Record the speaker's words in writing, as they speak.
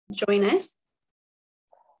join us.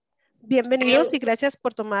 Bienvenidos y gracias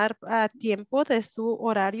por tomar tiempo de su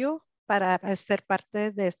horario para ser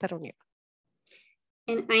parte de esta reunión.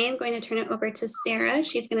 And I am going to turn it over to Sarah.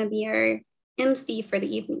 She's going to be our MC for the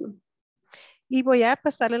evening. Y voy a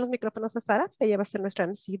pasarle los micrófonos a Sara. Ella va a ser nuestra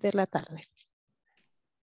MC de la tarde.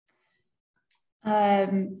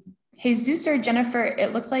 Jesus or Jennifer,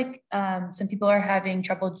 it looks like some people are having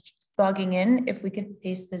trouble logging in. If we could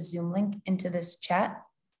paste the Zoom link into this chat.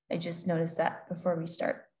 I just noticed that before we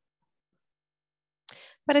start.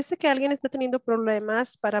 Parece que alguien está teniendo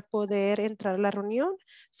problemas para poder entrar a la reunión.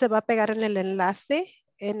 Se va a pegar en el enlace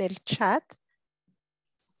en el chat.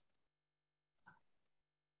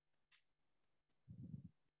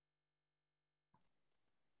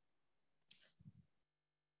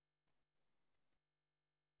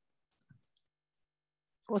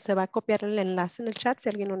 O se va a copiar el enlace en el chat si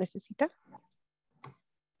alguien lo necesita.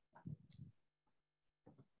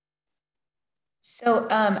 So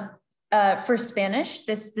for Spanish,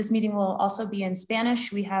 this meeting will also be in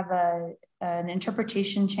Spanish. We have an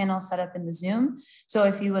interpretation channel set up in the Zoom. So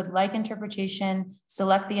if you would like interpretation,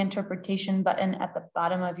 select the interpretation button at the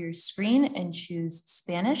bottom of your screen and choose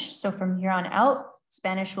Spanish. So from here on out,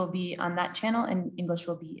 Spanish will be on that channel and English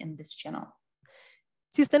will be in this channel.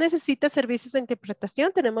 Si usted necesita servicios de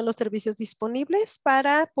interpretación, tenemos los servicios disponibles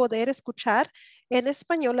para poder escuchar en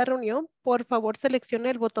español la reunión. Por favor, seleccione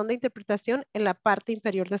el botón de interpretación en la parte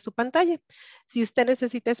inferior de su pantalla. Si usted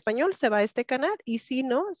necesita español, se va a este canal y si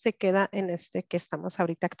no, se queda en este que estamos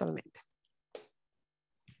ahorita actualmente.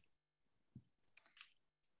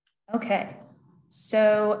 Okay,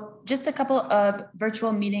 so just a couple of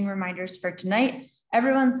virtual meeting reminders for tonight.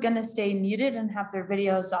 Everyone's going to stay muted and have their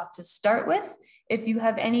videos off to start with. If you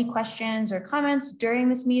have any questions or comments during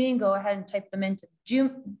this meeting, go ahead and type them into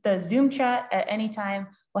the Zoom chat at any time.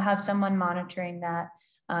 We'll have someone monitoring that.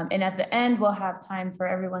 And at the end, we'll have time for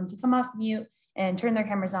everyone to come off mute and turn their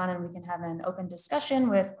cameras on, and we can have an open discussion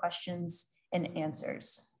with questions and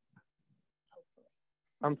answers.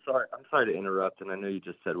 I'm sorry to interrupt, and I know you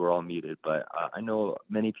just said we're all muted, but I know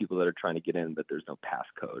many people that are trying to get in, but there's no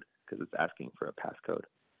passcode because it's asking for a passcode.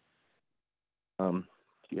 Do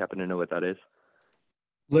you happen to know what that is?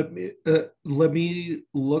 Let me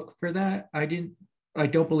look for that. I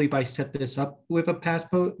don't believe I set this up with a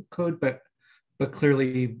passcode, but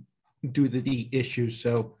clearly due to the issue.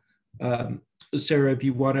 So, Sarah, if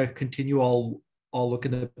you want to continue, I'll look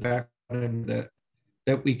in the background and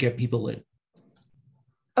that we get people in.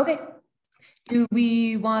 Okay. Do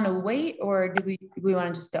we want to wait or do we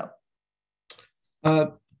want to just go?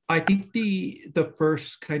 I think the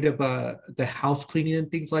first kind of the house cleaning and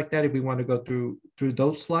things like that, if we want to go through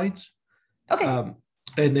those slides. Okay.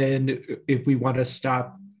 And then if we want to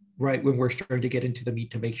stop right when we're starting to get into the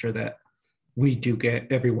meat to make sure that we do get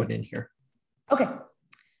everyone in here. Okay.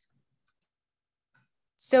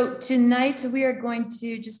 So tonight we are going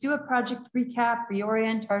to just do a project recap,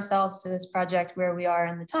 reorient ourselves to this project, where we are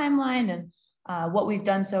in the timeline and what we've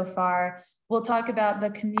done so far. We'll talk about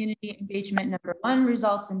the community engagement #1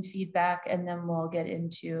 results and feedback, and then we'll get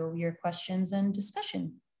into your questions and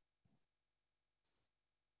discussion.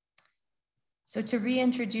 So to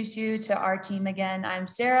reintroduce you to our team again, I'm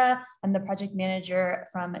Sarah. I'm the project manager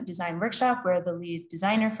from Design Workshop. We're the lead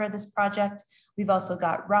designer for this project. We've also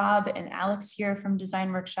got Rob and Alex here from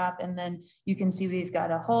Design Workshop. And then you can see we've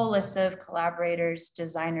got a whole list of collaborators,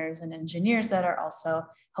 designers, and engineers that are also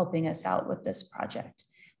helping us out with this project.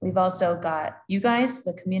 We've also got you guys,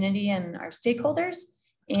 the community and our stakeholders.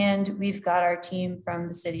 And we've got our team from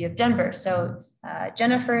the city of Denver. So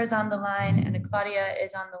Jennifer is on the line, and Claudia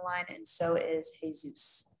is on the line, and so is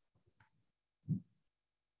Jesus.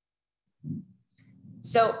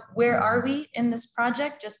 So where are we in this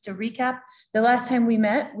project? Just to recap, the last time we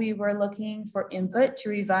met, we were looking for input to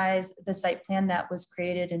revise the site plan that was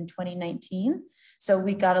created in 2019. So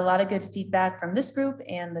we got a lot of good feedback from this group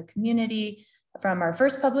and the community from our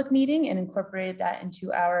first public meeting and incorporated that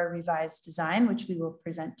into our revised design, which we will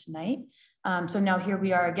present tonight. So now here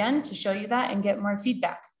we are again to show you that and get more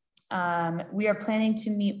feedback. We are planning to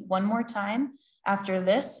meet one more time after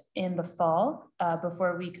this in the fall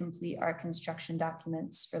before we complete our construction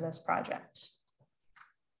documents for this project.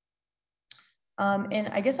 And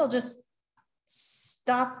I guess I'll just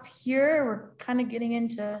stop here. We're kind of getting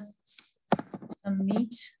into some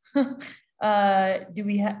meat. Do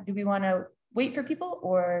we want to wait for people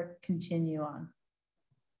or continue on?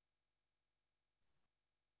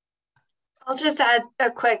 I'll just add a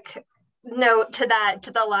quick note to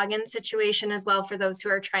the login situation as well for those who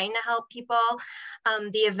are trying to help people.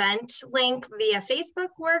 The event link via Facebook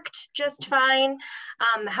worked just fine.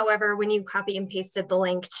 However, when you copy and pasted the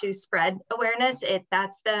link to spread awareness,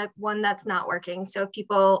 that's the one that's not working. So if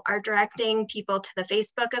people are directing people to the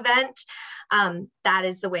Facebook event, that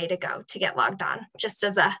is the way to go to get logged on, just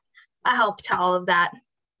as a help to all of that.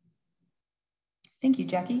 Thank you,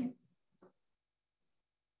 Jackie.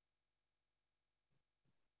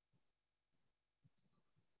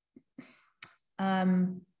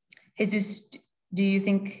 Jesus, do you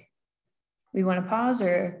think we want to pause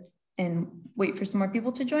and wait for some more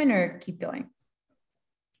people to join, or keep going?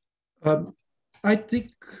 I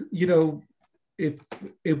think, you know,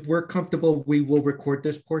 if we're comfortable, we will record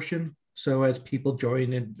this portion. So as people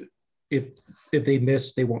join, and if they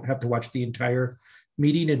miss, they won't have to watch the entire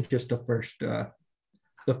meeting and just the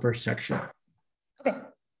first section. Okay.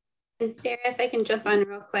 And Sarah, if I can jump on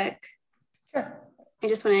real quick. Sure. I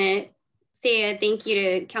just want to say a thank you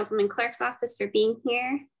to Councilman Clark's office for being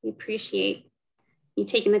here. We appreciate you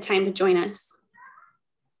taking the time to join us.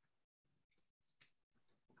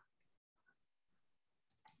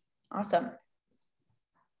 Awesome.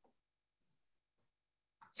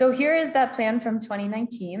 So here is that plan from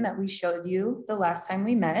 2019 that we showed you the last time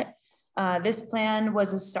we met. This plan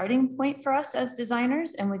was a starting point for us as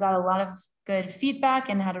designers, and we got a lot of good feedback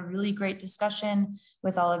and had a really great discussion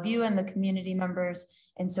with all of you and the community members.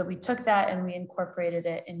 And so we took that and we incorporated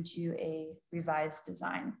it into a revised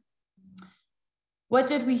design. What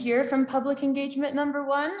did we hear from public engagement number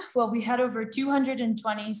one? Well, we had over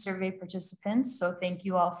 220 survey participants. So thank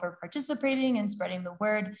you all for participating and spreading the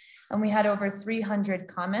word. And we had over 300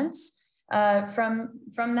 comments from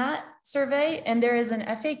that survey. And there is an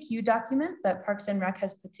FAQ document that Parks and Rec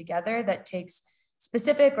has put together that takes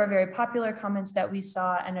specific or very popular comments that we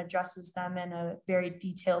saw and addresses them in a very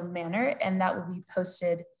detailed manner. And that will be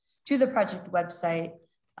posted to the project website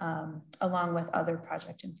along with other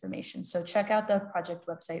project information. So check out the project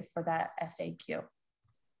website for that FAQ.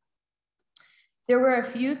 There were a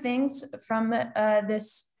few things from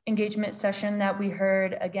this engagement session that we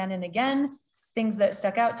heard again and again, things that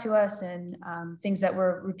stuck out to us and things that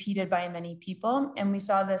were repeated by many people. And we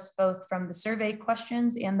saw this both from the survey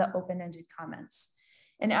questions and the open-ended comments.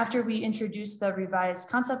 And after we introduce the revised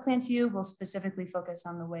concept plan to you, we'll specifically focus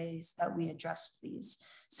on the ways that we addressed these.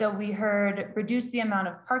 So we heard reduce the amount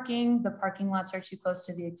of parking. The parking lots are too close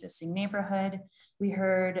to the existing neighborhood. We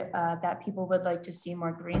heard that people would like to see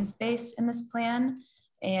more green space in this plan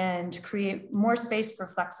and create more space for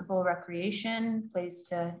flexible recreation, places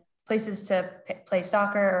to play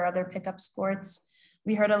soccer or other pickup sports.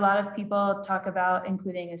 We heard a lot of people talk about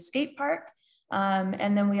including a skate park.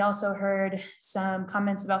 And then we also heard some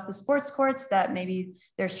comments about the sports courts that maybe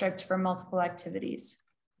they're striped for multiple activities.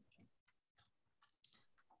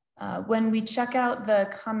 When we check out the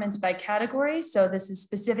comments by category, so this is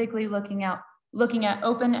specifically looking at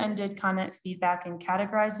open-ended comment feedback and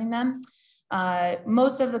categorizing them.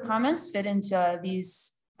 Most of the comments fit into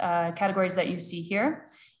these categories that you see here.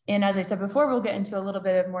 And as I said before, we'll get into a little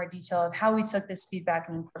bit of more detail of how we took this feedback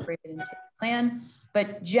and incorporated it into the plan.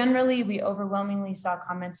 But generally, we overwhelmingly saw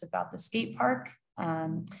comments about the skate park.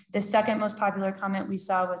 The second most popular comment we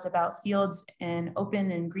saw was about fields and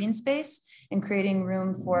open and green space and creating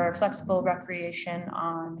room for flexible recreation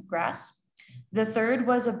on grass. The third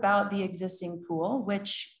was about the existing pool,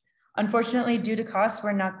 which unfortunately, due to costs,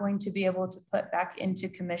 we're not going to be able to put back into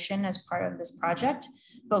commission as part of this project,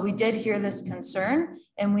 but we did hear this concern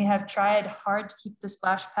and we have tried hard to keep the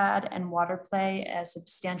splash pad and water play a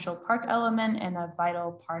substantial park element and a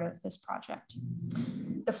vital part of this project.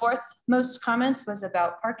 The fourth most comments was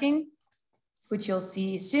about parking, which you'll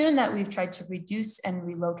see soon that we've tried to reduce and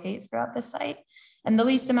relocate throughout the site. And the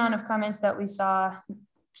least amount of comments that we saw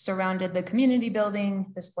surrounded the community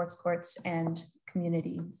building, the sports courts, and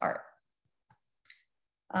community art.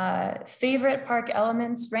 Favorite park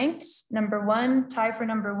elements ranked. Number one, tie for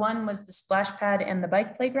number one was the splash pad and the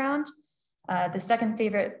bike playground. The second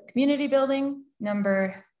favorite, community building.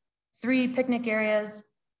 Number three, picnic areas.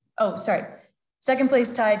 Oh, sorry. Second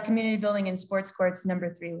place tied, community building and sports courts.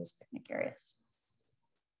 Number three was picnic areas.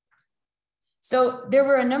 So there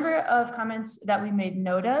were a number of comments that we made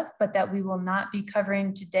note of, but that we will not be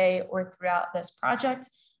covering today or throughout this project,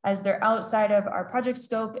 as they're outside of our project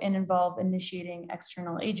scope and involve initiating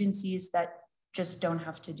external agencies that just don't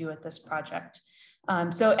have to do with this project.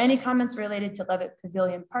 So any comments related to Levitt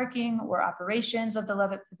Pavilion parking or operations of the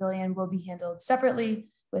Levitt Pavilion will be handled separately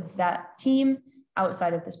with that team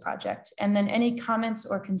outside of this project. And then any comments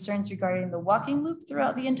or concerns regarding the walking loop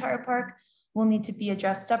throughout the entire park will need to be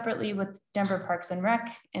addressed separately with Denver Parks and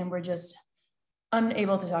Rec, and we're just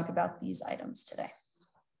unable to talk about these items today.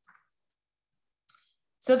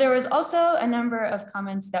 So there was also a number of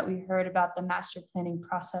comments that we heard about the master planning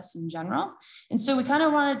process in general. And so we kind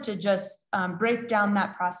of wanted to just break down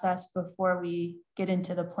that process before we get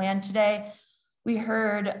into the plan today. We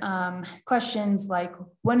heard questions like,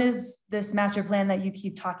 when is this master plan that you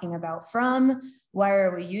keep talking about from? Why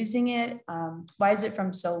are we using it? Why is it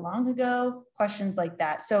from so long ago? Questions like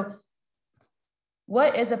that. So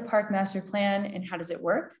what is a park master plan and how does it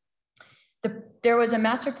work? There was a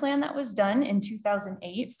master plan that was done in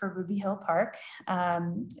 2008 for Ruby Hill Park.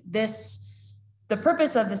 The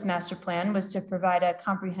purpose of this master plan was to provide a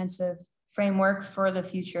comprehensive framework for the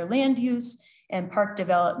future land use and park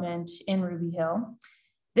development in Ruby Hill.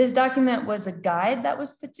 This document was a guide that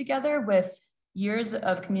was put together with years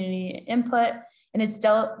of community input, and its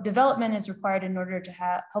development is required in order to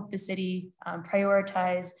help the city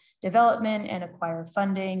prioritize development and acquire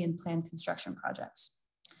funding and plan construction projects.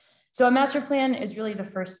 So a master plan is really the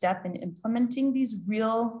first step in implementing these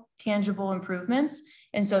real tangible improvements.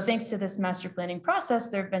 And so thanks to this master planning process,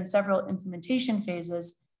 there have been several implementation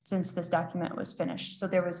phases since this document was finished. So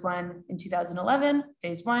there was one in 2011,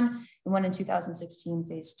 phase 1, and one in 2016,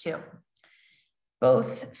 phase 2.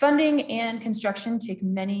 Both funding and construction take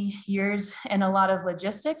many years and a lot of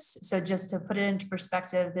logistics. So just to put it into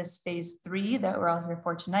perspective, this phase 3 that we're all here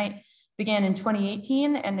for tonight began in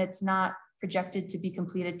 2018, and it's not projected to be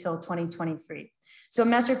completed till 2023. So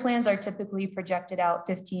master plans are typically projected out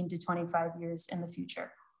 15 to 25 years in the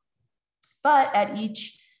future. But at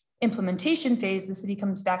each implementation phase, the city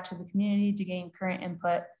comes back to the community to gain current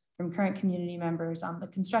input from current community members on the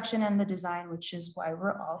construction and the design, which is why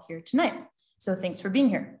we're all here tonight. So thanks for being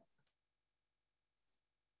here.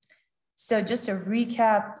 So just to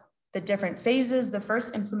recap the different phases, the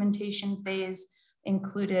first implementation phase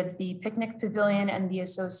included the picnic pavilion and the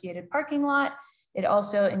associated parking lot. It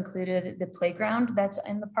also included the playground that's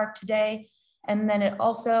in the park today. And then it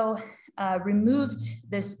also removed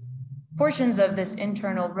portions of this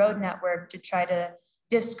internal road network to try to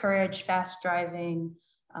discourage fast driving,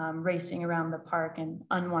 racing around the park, and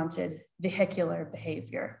unwanted vehicular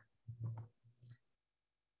behavior.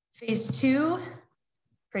 Phase 2,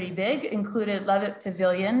 pretty big, included Levitt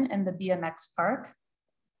Pavilion and the BMX park.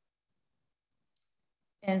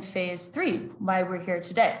 And phase 3, why we're here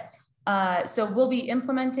today. So we'll be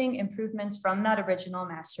implementing improvements from that original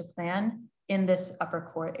master plan in this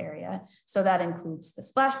upper court area. So that includes the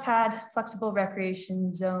splash pad, flexible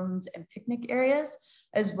recreation zones, and picnic areas,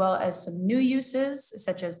 as well as some new uses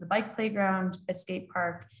such as the bike playground, a skate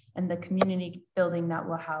park, and the community building that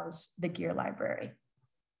will house the gear library.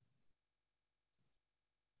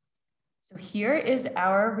 So here is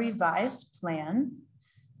our revised plan.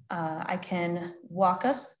 I can walk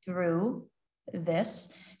us through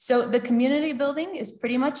this. So the community building is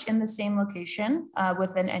pretty much in the same location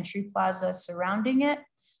with an entry plaza surrounding it.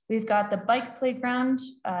 We've got the bike playground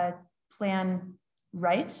plan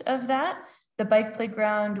right of that. The bike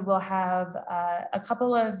playground will have a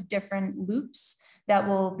couple of different loops that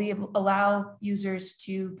will allow users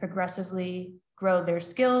to progressively grow their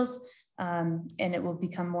skills, and it will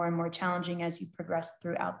become more and more challenging as you progress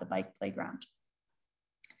throughout the bike playground.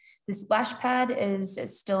 The splash pad is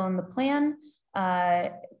still in the plan,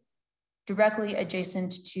 directly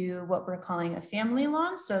adjacent to what we're calling a family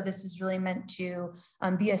lawn. So this is really meant to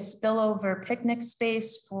be a spillover picnic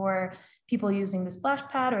space for people using the splash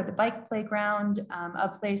pad or the bike playground, a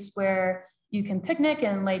place where you can picnic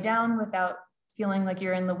and lay down without feeling like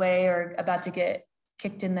you're in the way or about to get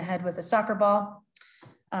kicked in the head with a soccer ball.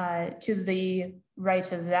 To the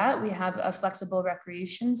right of that, we have a flexible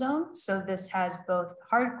recreation zone. So this has both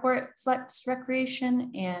hardcourt flex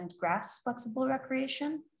recreation and grass flexible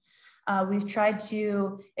recreation. We've tried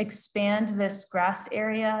to expand this grass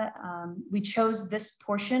area. We chose this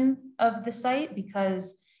portion of the site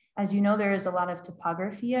because, as you know, there is a lot of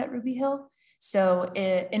topography at Ruby Hill. So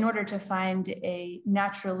in order to find a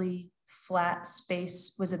naturally flat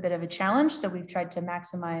space was a bit of a challenge. So we've tried to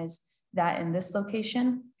maximize that in this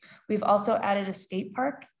location. We've also added a skate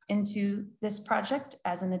park into this project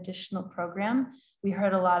as an additional program. We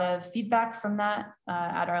heard a lot of feedback from that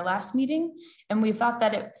at our last meeting, and we thought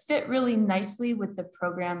that it fit really nicely with the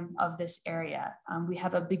program of this area. We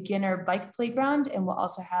have a beginner bike playground, and we'll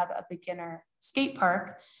also have a beginner skate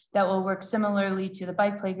park that will work similarly to the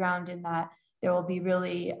bike playground in that there will be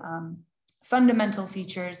really fundamental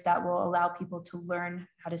features that will allow people to learn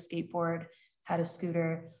how to skateboard, how to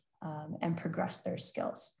scooter, and progress their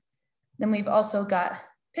skills. Then we've also got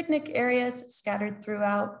picnic areas scattered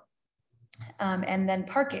throughout, and then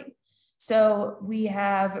parking. So we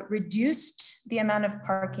have reduced the amount of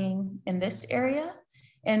parking in this area,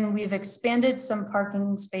 and we've expanded some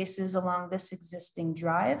parking spaces along this existing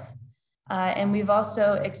drive. And we've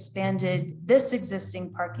also expanded this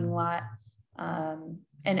existing parking lot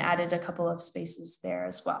and added a couple of spaces there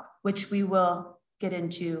as well, which we will get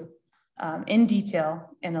into in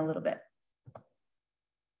detail in a little bit.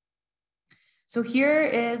 So here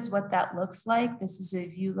is what that looks like. This is a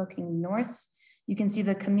view looking north. You can see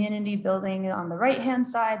the community building on the right-hand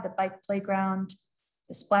side, the bike playground,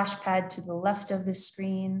 the splash pad to the left of the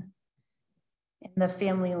screen, and the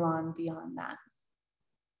family lawn beyond that.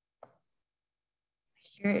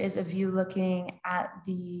 Here is a view looking at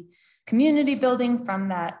the community building from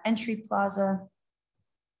that entry plaza.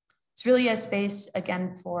 It's really a space,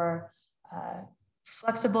 again, for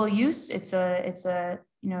flexible use. It's a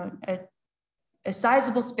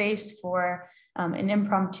sizable space for an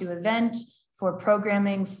impromptu event, for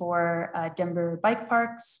programming for Denver bike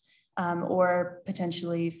parks, or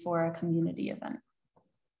potentially for a community event.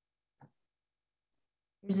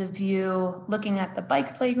 Here's a view looking at the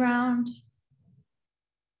bike playground.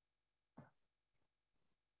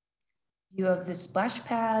 View of the splash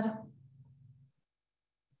pad.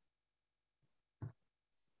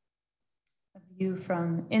 A view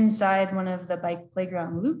from inside one of the bike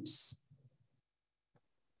playground loops.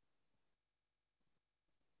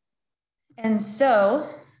 And so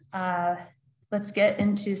let's get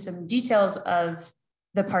into some details of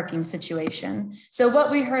the parking situation. So what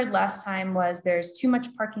we heard last time was there's too much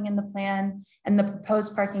parking in the plan and the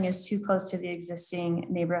proposed parking is too close to the existing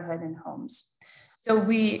neighborhood and homes. So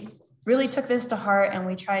we really took this to heart and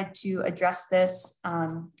we tried to address this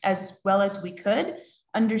as well as we could,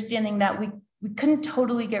 understanding that we couldn't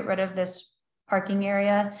totally get rid of this parking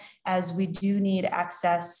area as we do need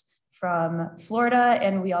access from Florida,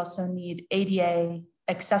 and we also need ADA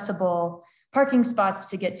accessible parking spots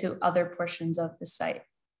to get to other portions of the site.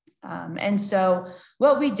 And so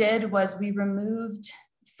what we did was we removed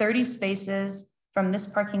 30 spaces from this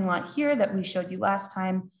parking lot here that we showed you last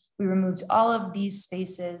time. We removed all of these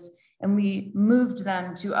spaces and we moved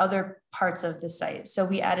them to other parts of the site. So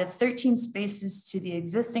we added 13 spaces to the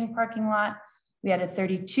existing parking lot. We added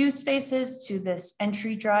 32 spaces to this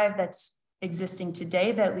entry drive that's existing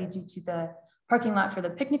today that leads you to the parking lot for the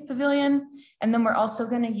picnic pavilion. And then we're also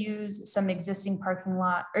going to use some existing parking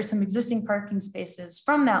lot or some existing parking spaces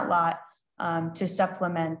from that lot to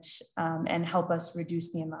supplement and help us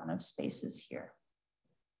reduce the amount of spaces here.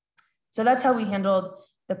 So that's how we handled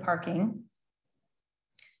the parking.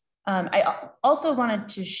 I also wanted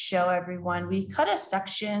to show everyone, we cut a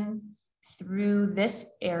section through this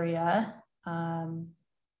area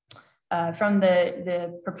from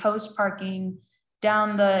the proposed parking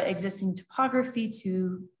down the existing topography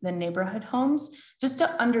to the neighborhood homes, just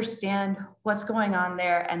to understand what's going on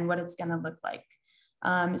there and what it's gonna look like.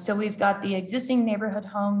 So we've got the existing neighborhood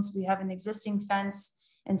homes, we have an existing fence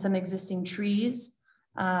and some existing trees.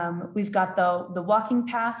 We've got the walking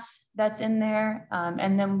path that's in there,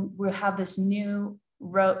 and then we'll have this new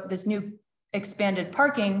road, this new expanded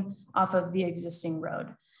parking off of the existing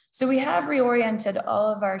road. So we have reoriented all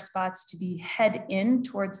of our spots to be head in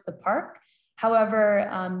towards the park. However,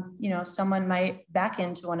 someone might back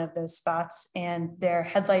into one of those spots and their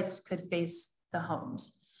headlights could face the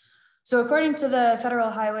homes. So according to the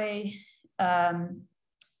Federal Highway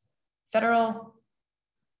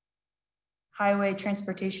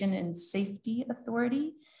Transportation and Safety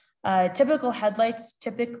Authority, typical headlights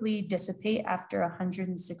typically dissipate after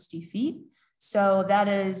 160 feet. So that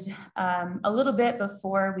is a little bit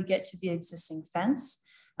before we get to the existing fence.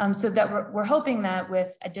 So that we're hoping that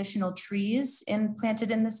with additional trees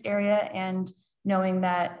planted in this area and knowing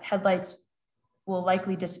that headlights will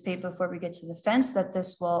likely dissipate before we get to the fence, that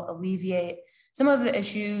this will alleviate some of the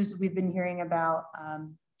issues we've been hearing about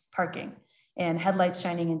parking and headlights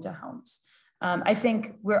shining into homes. I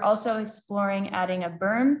think we're also exploring adding a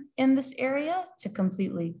berm in this area to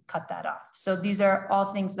completely cut that off. So these are all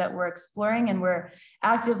things that we're exploring and we're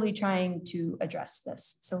actively trying to address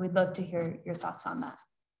this. So we'd love to hear your thoughts on that.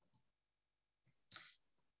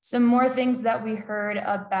 Some more things that we heard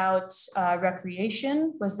about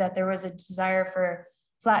recreation was that there was a desire for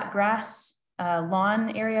flat grass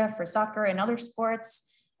lawn area for soccer and other sports,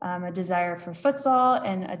 a desire for futsal,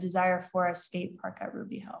 and a desire for a skate park at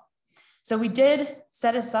Ruby Hill. So we did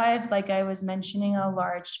set aside, like I was mentioning, a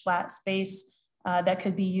large flat space that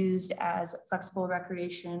could be used as flexible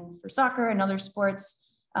recreation for soccer and other sports.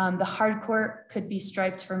 The hard court could be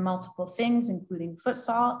striped for multiple things, including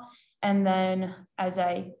futsal. And then, as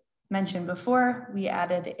I mentioned before, we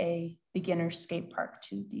added a beginner skate park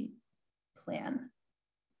to the plan.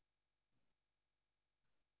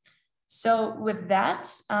 So with that,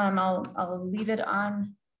 I'll leave it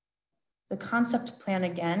on the concept plan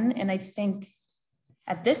again. And I think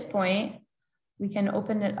at this point, we can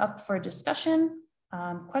open it up for discussion,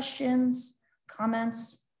 questions,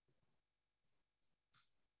 comments.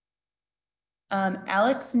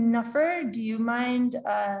 Alex Nuffer, do you mind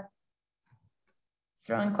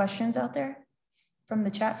throwing questions out there from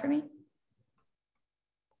the chat for me?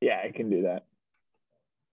 Yeah, I can do that.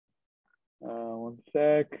 One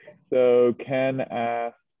sec. So Ken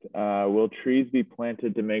asked, will trees be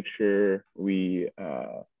planted to make sure we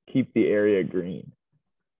keep the area green?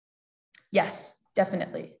 Yes,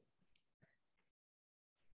 definitely.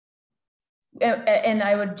 And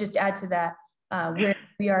I would just add to that,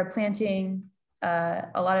 we are planting a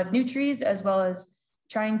lot of new trees, as well as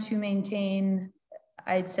trying to maintain,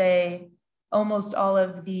 I'd say, almost all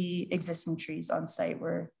of the existing trees on site.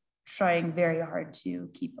 We're trying very hard to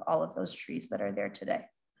keep all of those trees that are there today.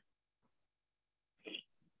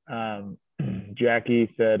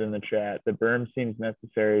 Jackie said in the chat, the berm seems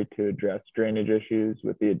necessary to address drainage issues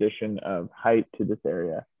with the addition of height to this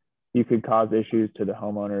area. You could cause issues to the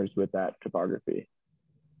homeowners with that topography.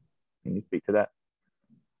 Can you speak to that?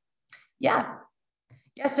 Yeah.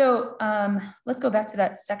 Yeah, so let's go back to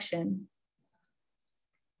that section.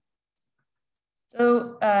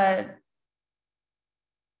 So,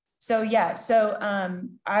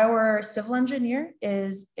 our civil engineer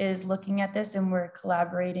is looking at this, and we're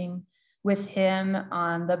collaborating with him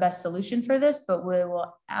on the best solution for this, but we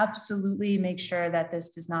will absolutely make sure that this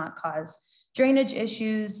does not cause drainage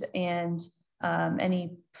issues and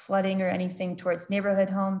any flooding or anything towards neighborhood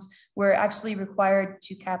homes. We're actually required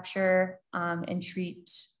to capture and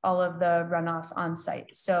treat all of the runoff on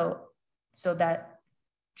site. So that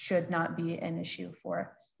should not be an issue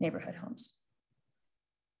for neighborhood homes.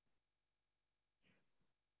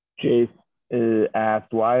 Jace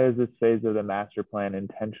asked, why is this phase of the master plan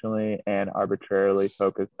intentionally and arbitrarily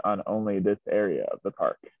focused on only this area of the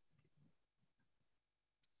park?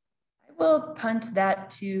 I will punt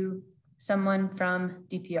that to someone from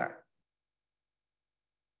DPR.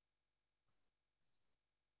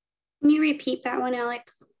 Can you repeat that one,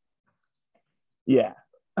 Alex? Yeah.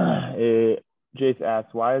 Jace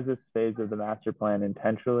asks, why is this phase of the master plan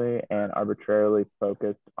intentionally and arbitrarily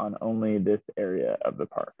focused on only this area of the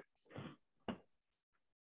park?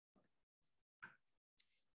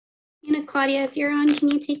 Anna Claudia, if you're on, can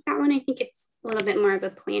you take that one? I think it's a little bit more of a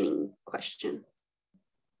planning question.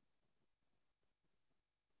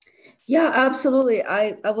 Yeah, absolutely.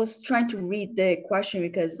 I was trying to read the question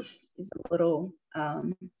because it's a little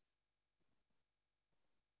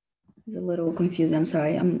confused. I'm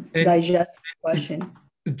sorry. I'm digesting the question.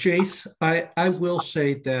 Jace, I will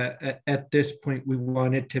say that at this point, we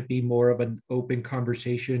want it to be more of an open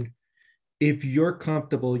conversation. If you're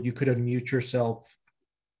comfortable, you could unmute yourself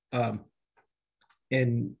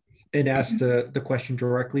and ask the question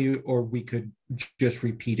directly, or we could just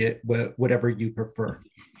repeat it, whatever you prefer.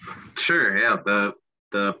 Sure, yeah.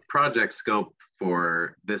 The project scope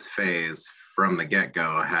for this phase from the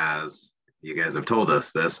get-go has, you guys have told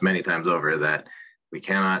us this many times over, that we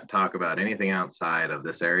cannot talk about anything outside of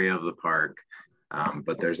this area of the park,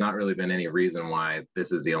 but there's not really been any reason why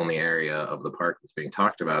this is the only area of the park that's being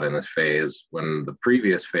talked about in this phase, when the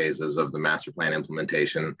previous phases of the master plan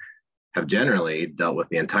implementation have generally dealt with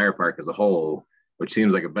the entire park as a whole, which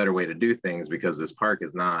seems like a better way to do things, because this park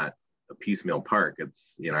is not a piecemeal park.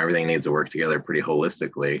 It's, you know, everything needs to work together pretty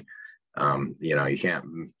holistically. You know, you can't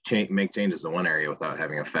make changes in one area without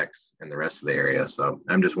having effects in the rest of the area. So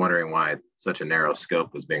I'm just wondering why such a narrow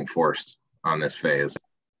scope was being forced on this phase.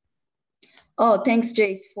 Oh, thanks,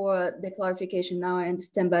 Jace, for the clarification. Now I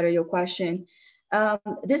understand better your question.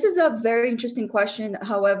 This is a very interesting question.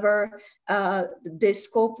 However, the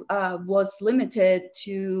scope was limited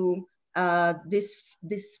to this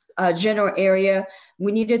general area.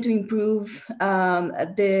 We needed to improve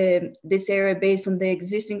this area based on the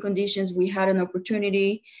existing conditions. We had an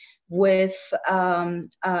opportunity with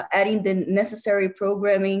adding the necessary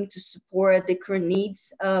programming to support the current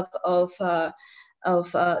needs of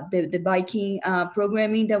the biking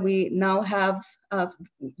programming that we now have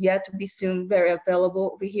yet to be soon very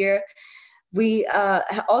available over here. We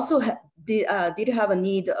also did have a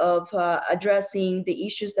need of addressing the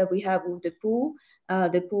issues that we have with the pool.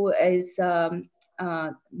 The pool is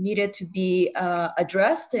needed to be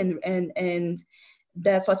addressed, and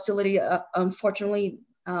the facility unfortunately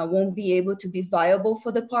won't be able to be viable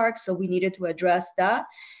for the park. So we needed to address that.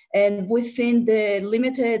 And within the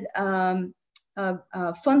limited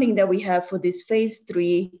funding that we have for this phase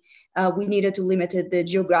 3, we needed to limit the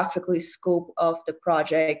geographical scope of the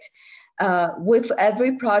project. With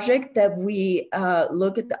every project that we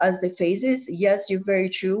look at as the phases, yes, you're very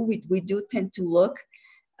true. We do tend to look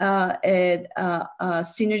at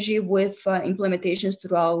synergy with implementations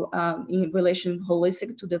throughout in relation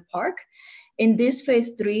holistic to the park. In this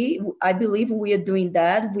phase 3, I believe we are doing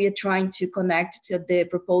that. We are trying to connect to the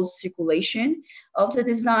proposed circulation of the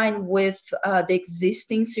design with the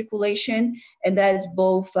existing circulation, and that is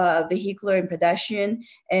both vehicular and pedestrian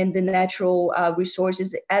and the natural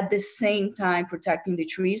resources at the same time protecting the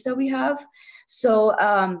trees that we have. So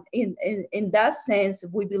in that sense,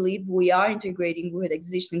 we believe we are integrating with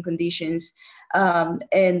existing conditions,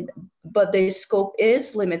 but the scope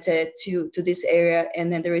is limited to this area,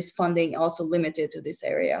 and then there is funding also limited to this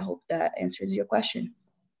area. I hope that answers your question.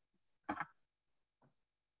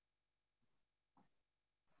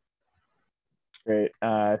 Great.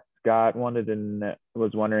 Scott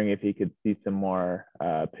was wondering if he could see some more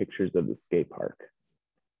pictures of the skate park.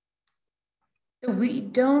 We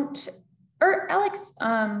don't, or Alex,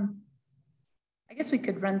 I guess we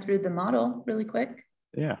could run through the model really quick.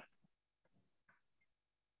 Yeah.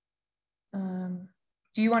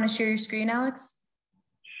 Do you want to share your screen, Alex?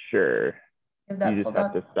 Sure. You just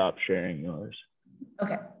have to stop sharing yours.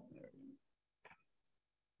 Okay.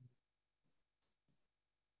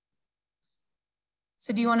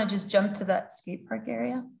 So do you want to just jump to that skate park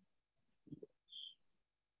area?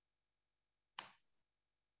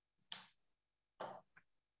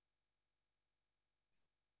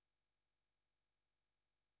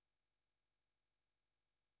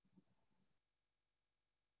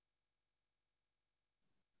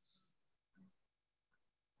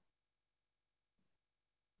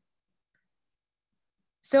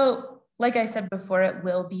 So like I said before, it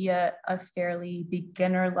will be a fairly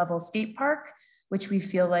beginner level skate park, which we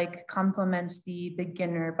feel like complements the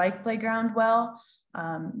beginner bike playground well.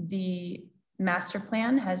 The master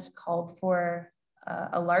plan has called for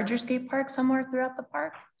a larger skate park somewhere throughout the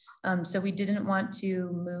park. So we didn't want to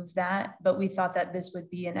move that, but we thought that this would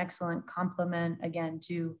be an excellent complement again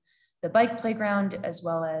to the bike playground as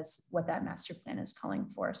well as what that master plan is calling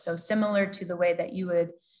for. So similar to the way that you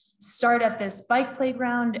would start at this bike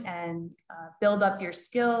playground and build up your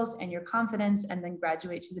skills and your confidence and then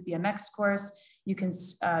graduate to the BMX course. You can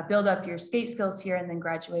build up your skate skills here and then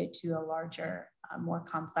graduate to a larger, more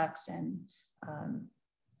complex and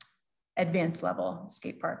advanced level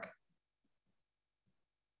skate park.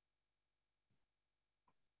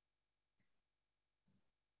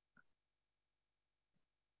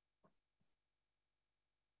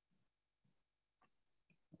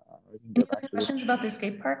 Any other questions about the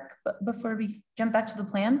skate park before we jump back to the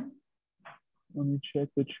plan? Let me check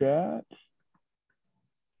the chat.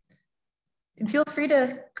 And feel free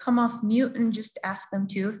to come off mute and just ask them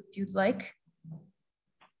too, if you'd like.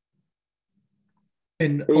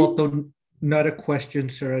 And although not a question,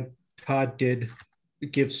 Sarah, Todd did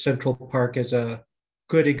give Central Park as a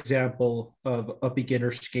good example of a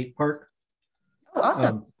beginner skate park. Oh,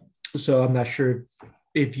 awesome. So I'm not sure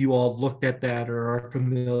if you all looked at that or are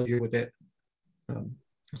familiar with it.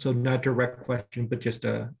 So not direct question, but just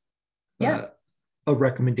a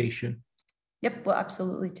recommendation. Yep, we'll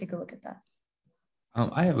absolutely take a look at that.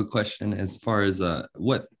 I have a question as far as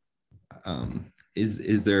what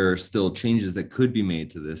is there still changes that could be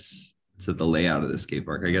made to the layout of the skate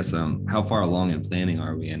park? I guess how far along in planning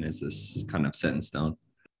are we, and is this kind of set in stone?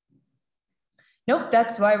 Nope,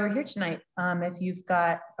 that's why we're here tonight. If you've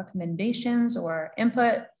got recommendations or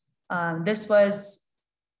input,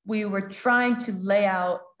 we were trying to lay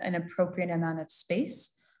out an appropriate amount of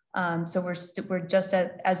space. So we're just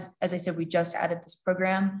as I said, we just added this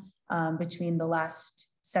program between the last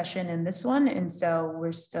session and this one, and so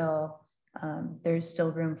we're still there's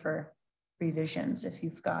still room for revisions if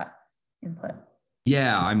you've got input.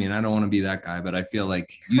 Yeah, I mean, I don't want to be that guy, but I feel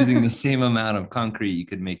like using the same amount of concrete, you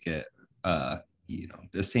could make it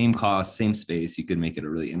the same cost, same space, you could make it a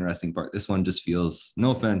really interesting park. This one just feels,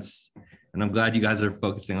 no offense, and I'm glad you guys are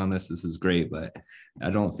focusing on this. This is great, but I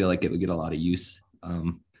don't feel like it would get a lot of use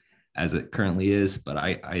as it currently is. But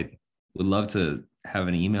I would love to have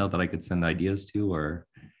an email that I could send ideas to, or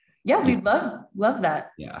yeah, we'd love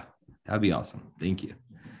that. Yeah, that'd be awesome. Thank you.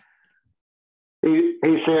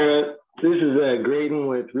 Hey Sarah, this is Graydon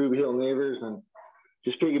with Ruby Hill Neighbors, and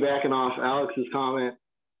just piggybacking off Alex's comment.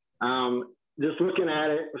 Just looking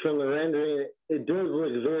at it from the rendering, it does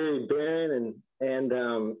look very barren, and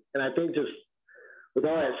I think just with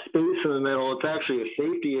all that space in the middle, it's actually a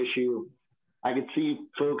safety issue. I could see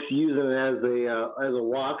folks using it as a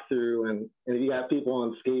walkthrough, and if you got people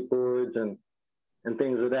on skateboards and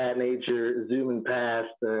things of that nature zooming past,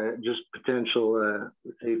 just potential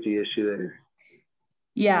safety issue there.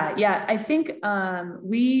 Yeah. I think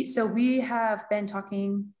we have been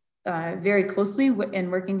talking very closely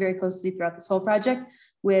and working very closely throughout this whole project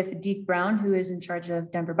with Deke Brown, who is in charge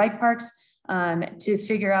of Denver Bike Parks, to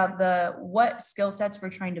figure out what skill sets we're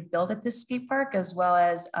trying to build at this skate park, as well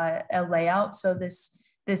as a layout. So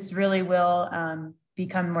this really will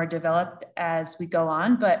become more developed as we go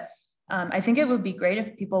on. But I think it would be great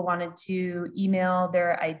if people wanted to email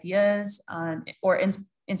their ideas or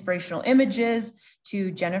inspirational images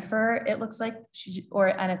to Jennifer, it looks like, or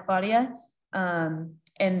Ana Claudia.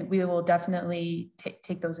 And we will definitely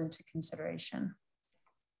take those into consideration.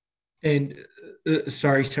 And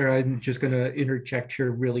sorry, Sarah, I'm just going to interject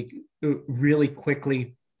here really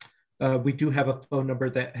quickly. We do have a phone number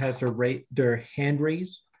that has their hand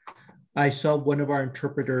raised. I saw one of our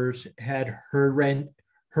interpreters had her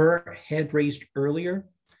hand raised earlier.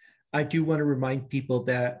 I do want to remind people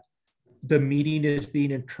that the meeting is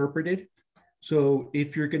being interpreted. So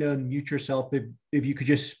if you're going to unmute yourself, if you could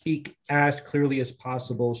just speak as clearly as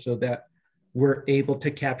possible so that we're able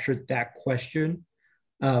to capture that question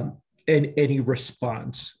and any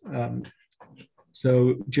response.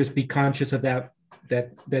 So just be conscious of that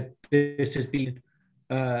this is being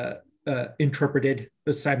interpreted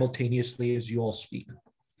simultaneously as you all speak.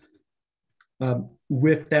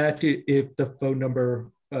 With that, if the phone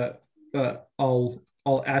number,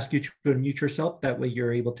 I'll ask you to unmute yourself. That way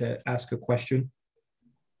you're able to ask a question.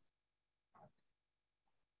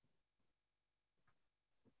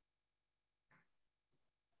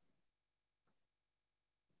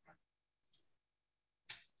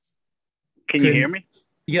 Can you hear me?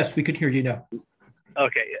 Yes, we could hear you now.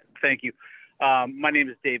 Okay, thank you. My name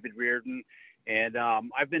is David Reardon, and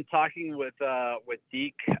I've been talking with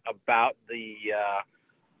Deke about the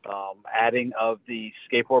adding of the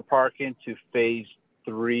skateboard park into phase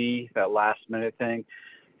 3, that last minute thing,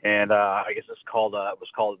 and I guess it was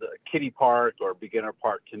called the Kiddie Park or Beginner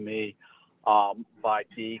Park to me by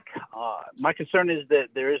Deke. My concern is that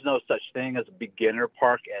there is no such thing as a beginner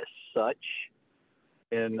park as such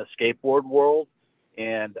in the skateboard world,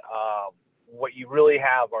 and what you really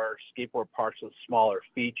have are skateboard parks with smaller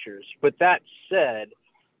features. But that said,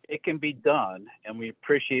 it can be done, and we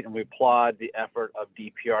appreciate and we applaud the effort of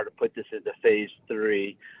DPR to put this into phase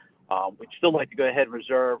 3. We'd still like to go ahead and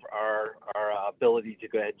reserve our ability to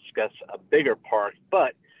go ahead and discuss a bigger park,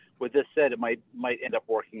 but with this said, it might end up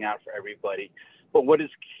working out for everybody. But what is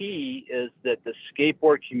key is that the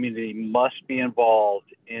skateboard community must be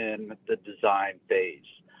involved in the design phase.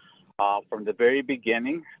 From the very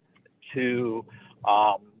beginning to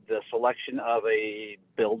the selection of a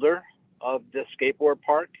builder of the skateboard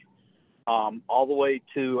park, all the way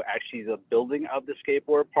to actually the building of the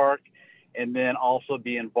skateboard park, and then also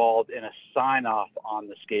be involved in a sign-off on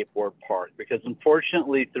the skateboard park. Because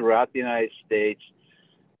unfortunately, throughout the United States,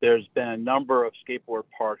 there's been a number of skateboard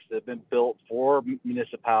parks that have been built for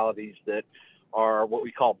municipalities that are what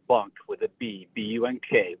we call bunk with a B,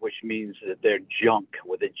 B-U-N-K, which means that they're junk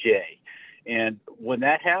with a J. And when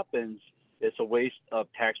that happens, it's a waste of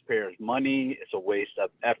taxpayers' money. It's a waste of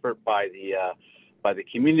effort by the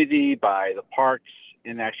community, by the parks,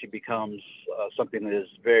 and actually becomes something that is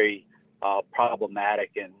very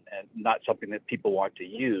problematic and not something that people want to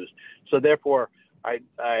use. So therefore, I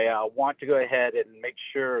want to go ahead and make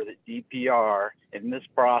sure that DPR in this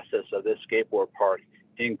process of this skateboard park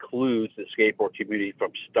includes the skateboard community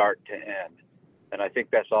from start to end. And I think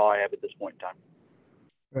that's all I have at this point in time.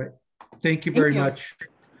 All right. Thank you very much.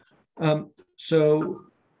 So,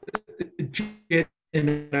 Jen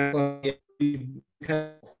and I, we've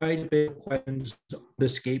had quite a bit of questions on the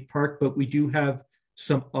skate park, but we do have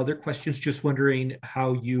some other questions. Just wondering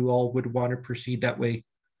how you all would want to proceed. That way,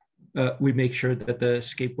 we make sure that the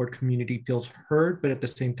skateboard community feels heard, but at the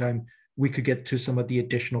same time, we could get to some of the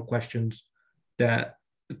additional questions that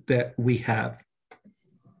we have.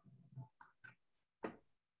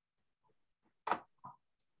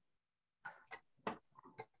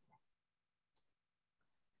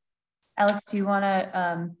 Alex, do you want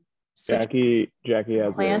to Jackie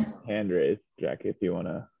has a hand raised. Jackie, if you want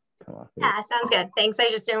to come off. Yeah, sounds good. Thanks. I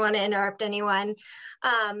just didn't want to interrupt anyone.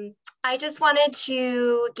 I just wanted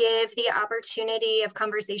to give the opportunity of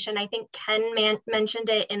conversation. I think Ken mentioned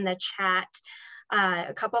it in the chat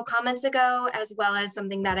a couple comments ago, as well as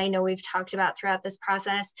something that I know we've talked about throughout this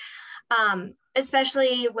process,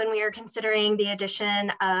 especially when we are considering the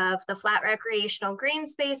addition of the flat recreational green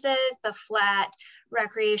spaces, the flat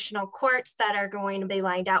recreational courts that are going to be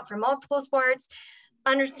lined out for multiple sports.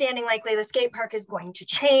 Understanding likely the skate park is going to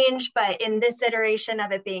change, but in this iteration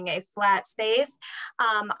of it being a flat space,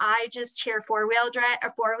 I just hear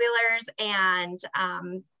four-wheelers and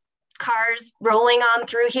cars rolling on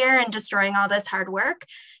through here and destroying all this hard work.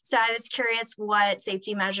 So I was curious what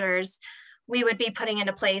safety measures we would be putting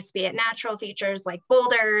into place, be it natural features like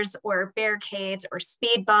boulders or barricades or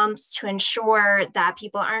speed bumps, to ensure that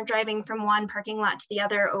people aren't driving from one parking lot to the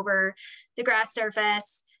other over the grass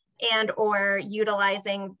surface, and or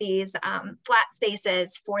utilizing these flat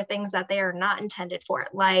spaces for things that they are not intended for,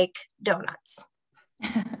 like donuts.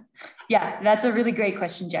 Yeah, that's a really great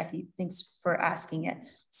question, Jackie. Thanks for asking it.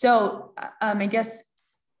 So I guess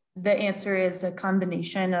the answer is a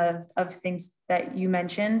combination of things that you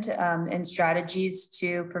mentioned and strategies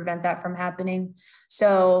to prevent that from happening.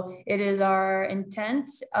 So it is our intent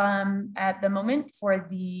at the moment for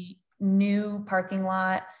the new parking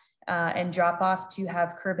lot and drop off to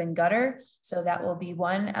have curb and gutter. So that will be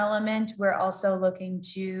one element. We're also looking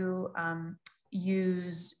to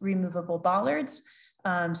use removable bollards.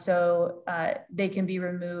 So they can be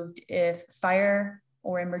removed if fire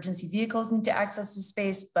or emergency vehicles need to access the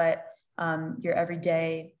space, but your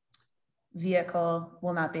everyday vehicle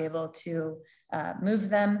will not be able to move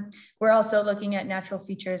them. We're also looking at natural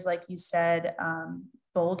features, like you said,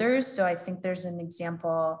 boulders. So I think there's an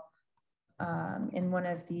example in one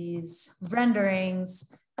of these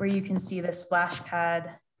renderings where you can see the splash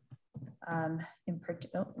pad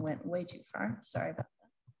went way too far. Sorry about that.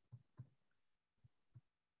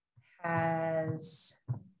 Has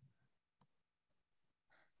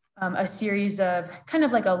a series of kind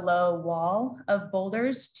of like a low wall of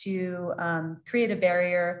boulders to create a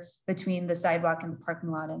barrier between the sidewalk and the parking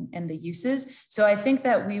lot and the uses. So I think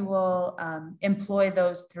that we will employ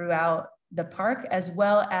those throughout the park, as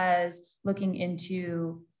well as looking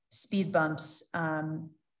into speed bumps throughout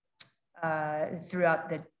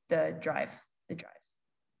the drives.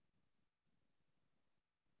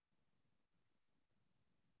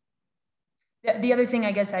 The other thing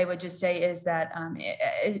I guess I would just say is that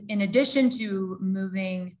in addition to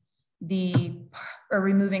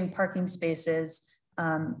removing parking spaces,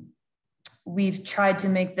 we've tried to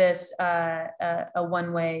make this a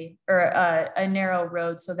one-way or a narrow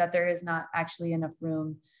road so that there is not actually enough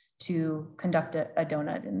room to conduct a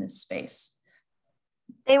donut in this space.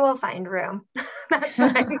 They will find room. That's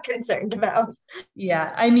what I'm concerned about.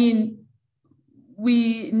 Yeah, I mean,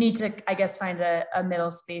 we need to, I guess, find a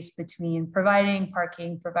middle space between providing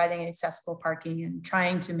accessible parking, and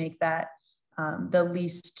trying to make that the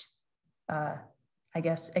least, I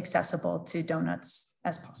guess, accessible to donuts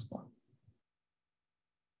as possible.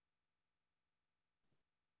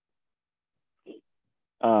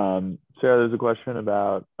 Sarah, there's a question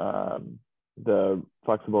about the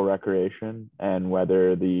flexible recreation and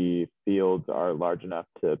whether the fields are large enough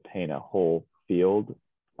to paint a whole field,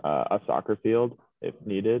 a soccer field, if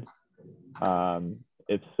needed.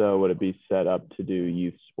 If so, would it be set up to do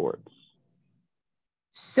youth sports?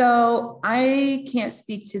 So I can't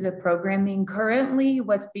speak to the programming. Currently,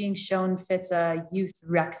 what's being shown fits a youth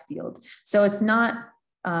rec field. So it's not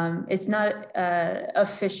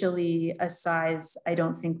officially a size, I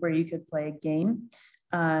don't think, where you could play a game.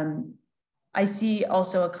 I see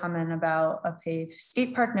also a comment about a paved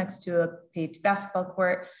skate park next to a paved basketball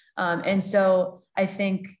court. And so I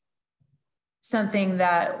think something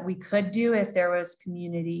that we could do if there was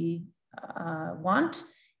community want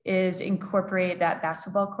is incorporate that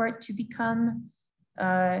basketball court to become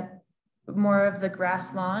more of the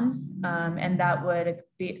grass lawn, and that would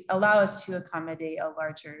allow us to accommodate a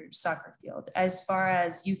larger soccer field. As far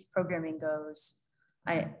as youth programming goes,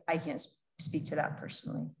 I can't speak to that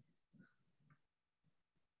personally.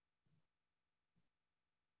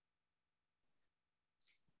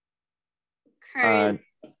 Sorry,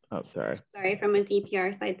 from a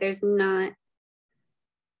DPR side, there's not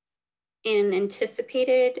an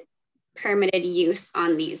anticipated permitted use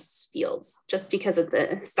on these fields just because of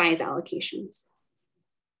the size allocations.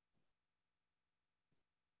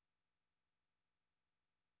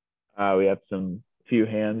 We have some few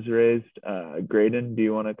hands raised. Graydon, do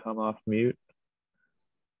you want to come off mute?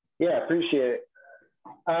 Yeah, appreciate it.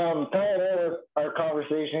 Tying in with our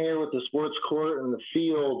conversation here with the sports court and the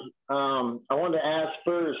field, I wanted to ask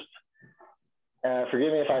first,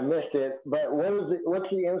 forgive me if I missed it, but what's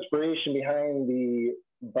the inspiration behind the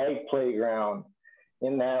bike playground,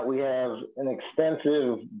 in that we have an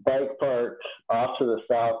extensive bike park off to the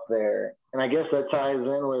south there? And I guess that ties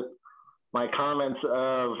in with my comments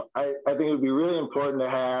of, I think it would be really important to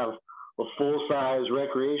have a full-size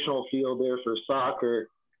recreational field there for soccer.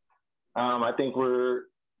 I think we're,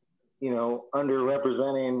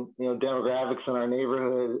 underrepresenting, demographics in our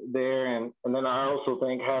neighborhood there. And then I also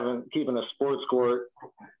think keeping a sports court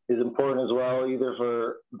is important as well, either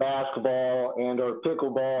for basketball and or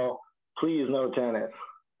pickleball. Please no tennis.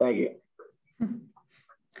 Thank you.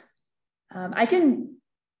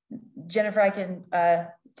 Jennifer, I can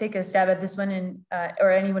take a stab at this one, and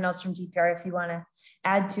or anyone else from DPR if you want to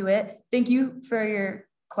add to it. Thank you for your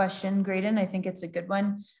question, Graydon. I think it's a good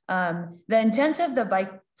one. The intent of the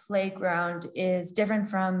bike playground is different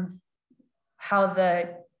from how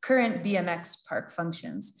the current BMX park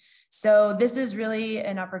functions. So this is really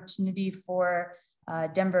an opportunity for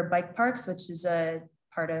Denver Bike Parks, which is a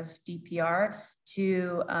part of DPR,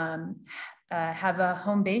 to have a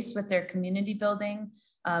home base with their community building,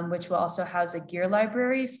 which will also house a gear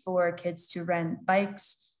library for kids to rent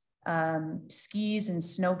bikes, skis and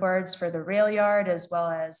snowboards for the rail yard, as well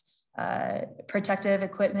as protective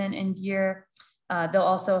equipment and gear. They'll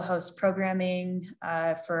also host programming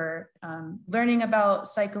for learning about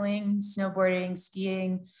cycling, snowboarding,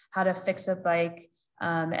 skiing, how to fix a bike,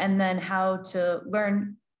 and then how to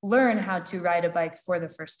learn how to ride a bike for the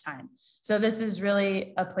first time. So this is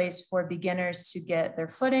really a place for beginners to get their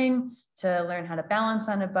footing, to learn how to balance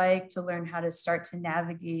on a bike, to learn how to start to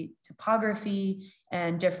navigate topography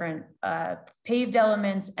and different paved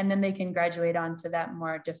elements, and then they can graduate onto that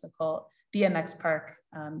more difficult BMX park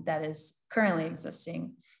that is currently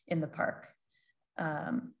existing in the park.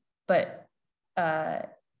 And I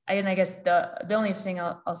guess the only thing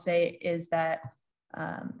I'll say is that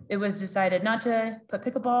it was decided not to put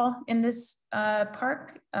pickleball in this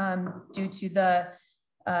park due to the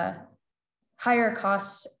higher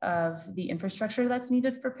cost of the infrastructure that's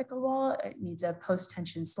needed for pickleball. It needs a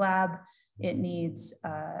post-tension slab. It needs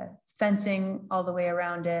fencing all the way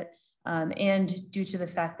around it. And due to the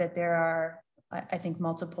fact that there are, I think,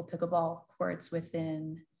 multiple pickleball courts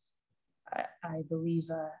within, I believe,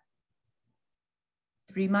 a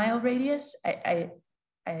 3-mile radius, I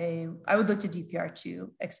would look to DPR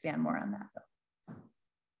to expand more on that, though.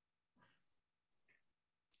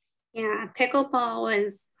 Yeah, pickleball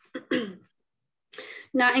was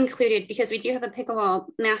not included because we do have a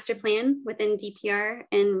pickleball master plan within DPR,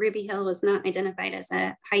 and Ruby Hill was not identified as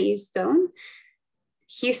a high use zone.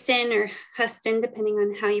 Houston, or Huston, depending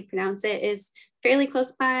on how you pronounce it, is fairly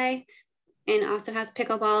close by and also has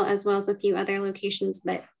pickleball as well as a few other locations,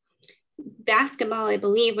 but basketball, I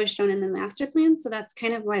believe, was shown in the master plan. So that's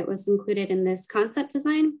kind of why it was included in this concept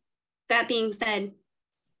design. That being said,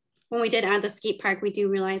 when we did add the skate park, we do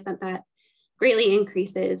realize that that greatly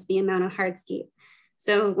increases the amount of hardscape.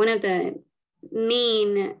 So one of the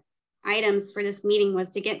main items for this meeting was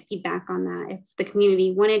to get feedback on that. If the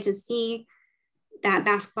community wanted to see that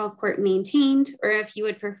basketball court maintained, or if you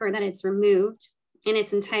would prefer that it's removed in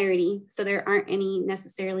its entirety, so there aren't any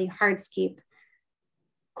necessarily hardscape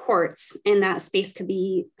courts, and that space could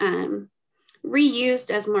be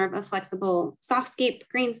reused as more of a flexible softscape,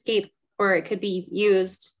 greenscape, or it could be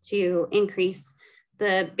used to increase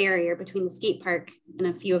the barrier between the skate park and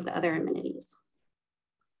a few of the other amenities.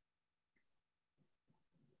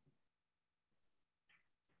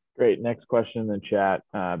 Great. Next question in the chat.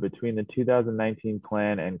 Between the 2019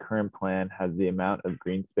 plan and current plan, has the amount of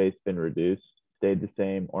green space been reduced, stayed the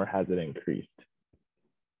same, or has it increased?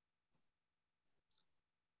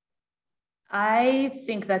 I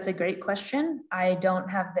think that's a great question. I don't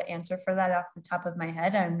have the answer for that off the top of my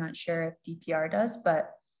head. I'm not sure if DPR does,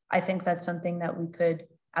 but I think that's something that we could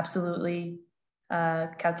absolutely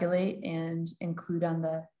calculate and include on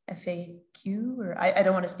the FAQ, or I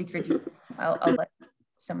don't want to speak for DPR. I'll let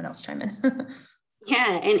someone else chime in.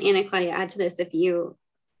 Yeah, and Anna Claudia, add to this if you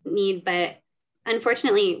need, but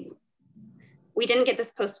unfortunately, we didn't get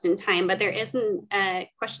this posted in time, but there is a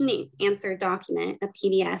question and answer document, a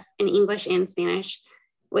PDF in English and Spanish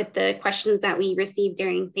with the questions that we received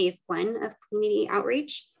during phase 1 of community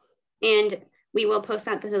outreach. And we will post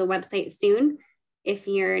that to the website soon. If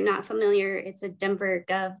you're not familiar, it's at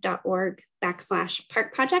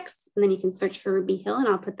denvergov.org/park projects. And then you can search for Ruby Hill, and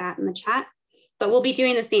I'll put that in the chat. But we'll be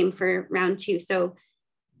doing the same for round 2. So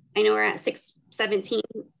I know we're at 6:17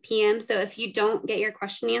 p.m. So if you don't get your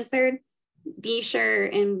question answered, be sure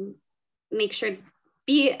and make sure,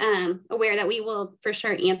 be aware that we will for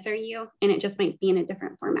sure answer you, and it just might be in a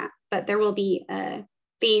different format. But there will be a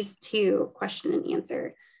phase 2 question and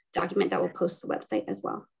answer document that will post to the website as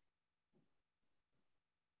well.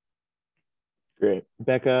 Great.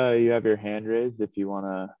 Becca, you have your hand raised if you want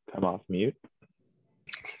to come off mute.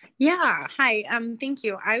 Yeah, hi, thank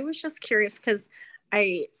you. I was just curious because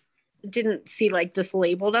I didn't see like this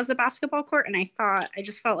labeled as a basketball court, and I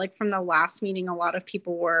just felt like from the last meeting a lot of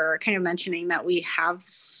people were kind of mentioning that we have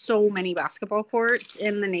so many basketball courts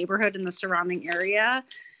in the neighborhood and the surrounding area,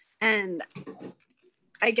 and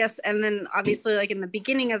I guess, and then obviously like in the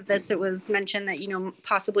beginning of this, it was mentioned that, you know,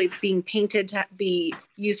 possibly being painted to be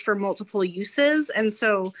used for multiple uses. And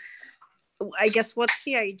so I guess what's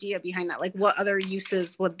the idea behind that? Like what other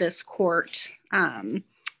uses would this court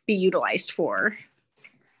be utilized for?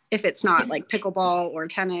 If it's not like pickleball or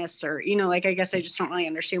tennis or, you know, like, I guess I just don't really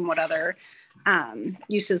understand what other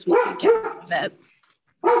uses we could get out of it.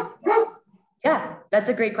 Yeah, that's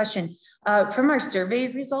a great question. From our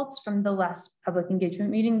survey results from the last public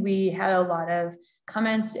engagement meeting, we had a lot of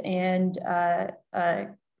comments and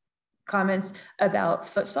comments about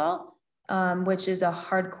futsal, which is a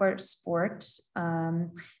hardcore sport,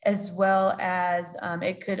 as well as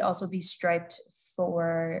it could also be striped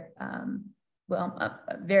for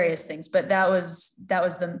various things, but that was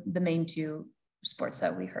the main two sports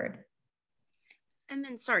that we heard. And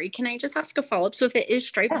then, sorry, can I just ask a follow-up? So if it is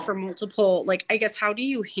striped for multiple, like, I guess, how do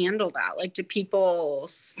you handle that? Like, do people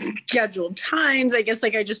schedule times? I guess,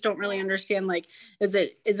 like, I just don't really understand, like, is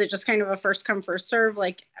it just kind of a first come, first serve?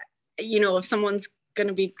 Like, you know, if someone's going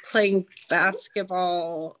to be playing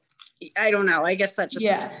basketball, I don't know. I guess that just,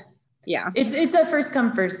 yeah. It's a first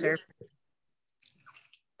come, first serve.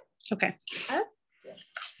 Okay.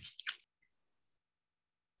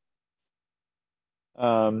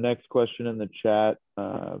 Next question in the chat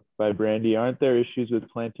by Brandy. Aren't there issues with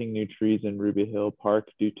planting new trees in Ruby Hill Park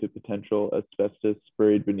due to potential asbestos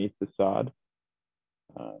buried beneath the sod?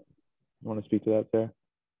 You want to speak to that, Sarah?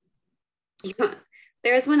 Yeah.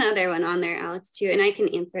 There's one other one on there, Alex, too, and I can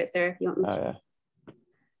answer it, Sarah, if you want me to. Yeah.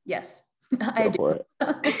 Yes, I do. For it.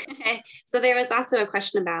 Okay. So there was also a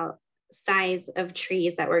question about size of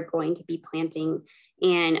trees that we're going to be planting.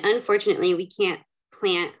 And unfortunately, we can't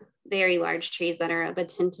plant very large trees that are of a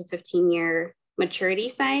 10 to 15 year maturity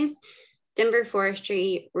size. Denver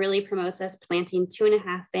Forestry really promotes us planting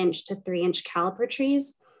 2.5 inch to 3 inch caliper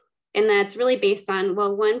trees. And that's really based on,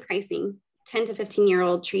 well, one, pricing. 10 to 15 year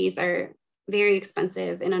old trees are very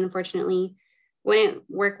expensive and unfortunately wouldn't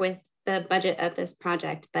work with the budget of this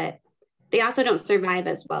project, but they also don't survive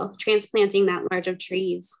as well. Transplanting that large of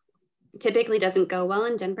trees typically doesn't go well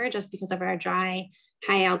in Denver just because of our dry,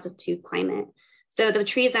 high altitude climate. So the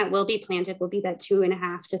trees that will be planted will be that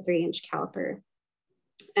 2.5 to 3 inch caliper.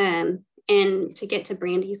 And to get to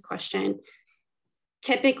Brandy's question,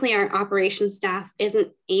 typically our operations staff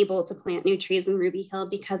isn't able to plant new trees in Ruby Hill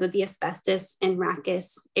because of the asbestos and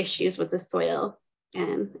rachis issues with the soil.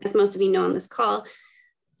 As most of you know on this call,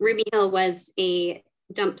 Ruby Hill was a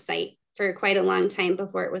dump site for quite a long time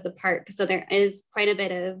before it was a park. So there is quite a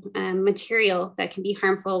bit of material that can be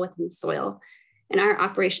harmful within the soil. And our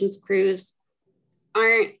operations crews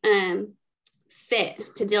aren't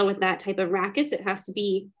fit to deal with that type of rachis. It has to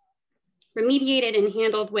be remediated and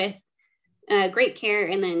handled with great care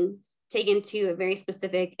and then taken to a very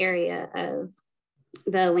specific area of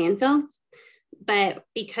the landfill. But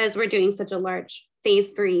because we're doing such a large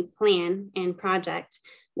phase 3 plan and project,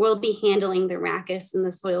 we'll be handling the rachis and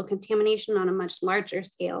the soil contamination on a much larger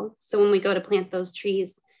scale. So when we go to plant those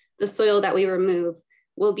trees, the soil that we remove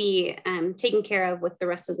will be taken care of with the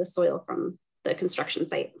rest of the soil from the construction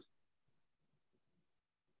site.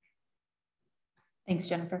 Thanks,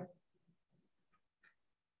 Jennifer.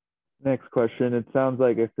 Next question. It sounds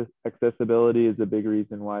like accessibility is a big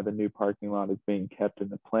reason why the new parking lot is being kept in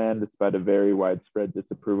the plan, despite a very widespread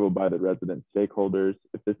disapproval by the resident stakeholders.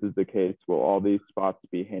 If this is the case, will all these spots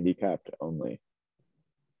be handicapped only?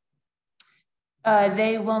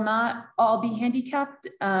 They will not all be handicapped.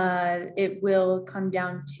 It will come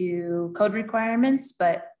down to code requirements,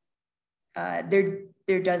 but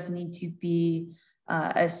there does need to be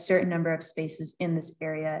a certain number of spaces in this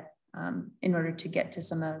area in order to get to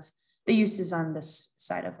some of the uses on this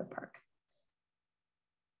side of the park.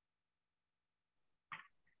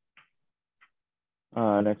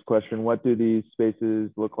 Next question. What do these spaces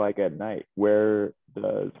look like at night? Where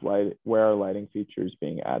are lighting features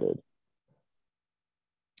being added?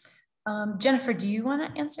 Jennifer, do you want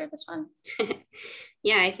to answer this one?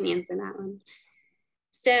 Yeah, I can answer that one.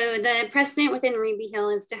 So the precedent within Ruby Hill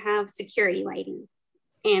is to have security lighting.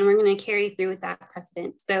 And we're going to carry through with that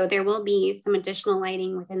precedent. So there will be some additional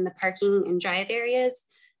lighting within the parking and drive areas,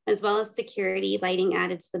 as well as security lighting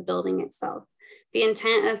added to the building itself. The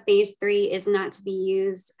intent of phase 3 is not to be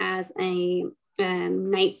used as a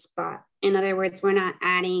night spot. In other words, we're not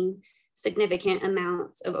adding significant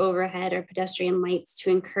amounts of overhead or pedestrian lights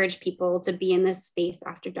to encourage people to be in this space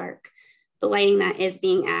after dark. The lighting that is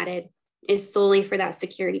being added is solely for that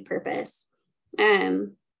security purpose.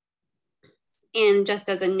 And just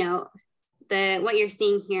as a note, what you're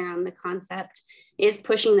seeing here on the concept is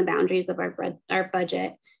pushing the boundaries of our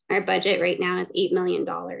budget. our budget right now is $8 million,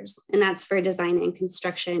 and that's for design and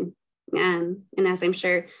construction. And as I'm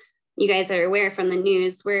sure you guys are aware from the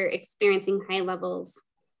news, we're experiencing high levels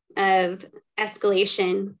of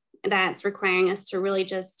escalation that's requiring us to really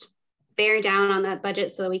just bear down on that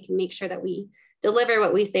budget so that we can make sure that we deliver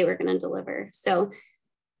what we say we're going to deliver. So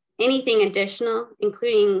anything additional,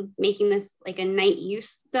 including making this like a night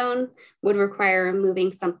use zone, would require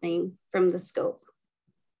removing something from the scope.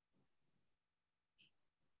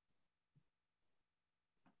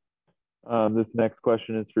 This next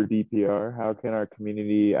question is for DPR. How can our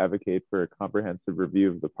community advocate for a comprehensive review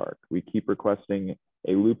of the park? We keep requesting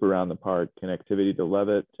a loop around the park, connectivity to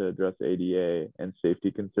Levitt to address ADA and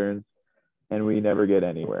safety concerns, and we never get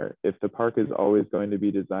anywhere. If the park is always going to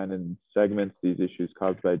be designed in segments, these issues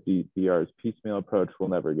caused by DPR's piecemeal approach will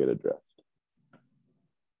never get addressed.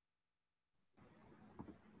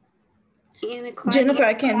 Jennifer,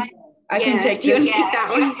 I can take this. That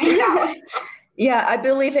one. Yeah, I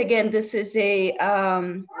believe again this is a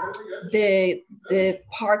the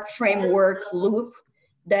park framework loop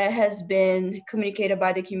that has been communicated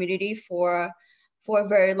by the community for a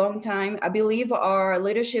very long time. I believe our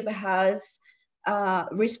leadership has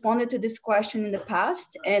responded to this question in the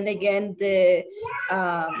past, and again the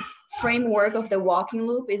framework of the walking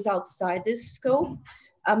loop is outside this scope.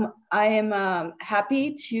 I am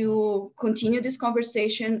happy to continue this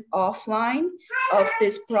conversation offline of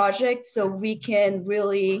this project so we can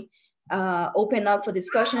really open up for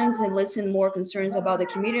discussions and listen more concerns about the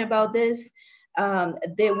community about this.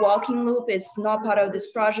 The walking loop is not part of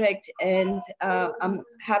this project, and I'm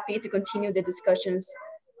happy to continue the discussions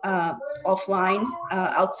offline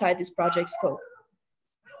outside this project scope.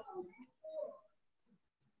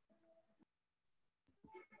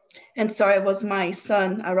 And sorry, it was my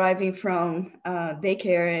son arriving from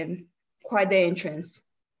daycare and quite the entrance.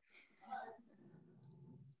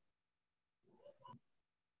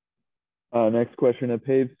 Next question, a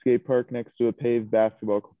paved skate park next to a paved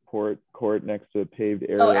basketball court next to a paved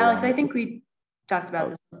area. Oh, Alex, I think we talked about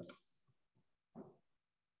this.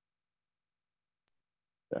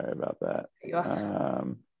 Sorry about that.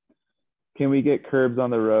 Can we get curbs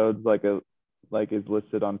on the roads like is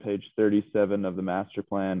listed on page 37 of the master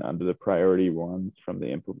plan under the priority ones from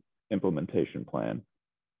the implementation plan?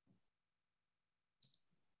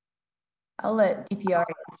 I'll let DPR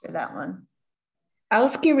answer that one.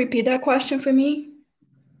 Alice, can you repeat that question for me?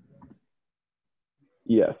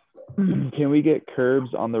 Yes. Can we get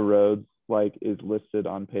curbs on the roads like is listed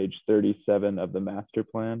on page 37 of the master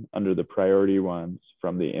plan under the priority ones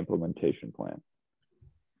from the implementation plan?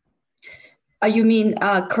 You mean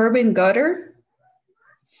curb and gutter?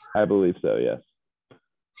 I believe so, yes.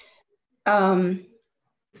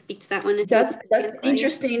 Speak to that one. That's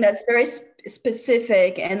interesting. That's very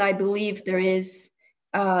specific, and I believe there is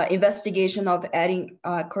investigation of adding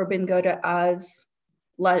curb and gutter as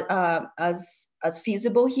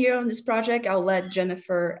feasible here on this project. I'll let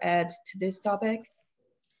Jennifer add to this topic.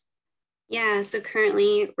 Yeah, so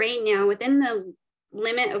currently, right now, within the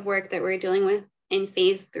limit of work that we're dealing with in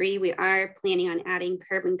phase 3, we are planning on adding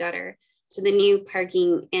curb and gutter to the new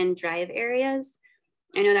parking and drive areas.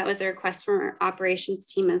 I know that was a request from our operations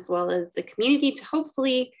team as well as the community to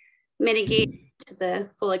hopefully mitigate to the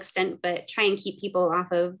full extent, but try and keep people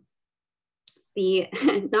off of the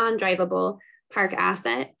non-drivable park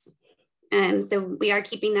assets. So we are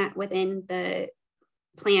keeping that within the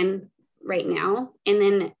plan right now. And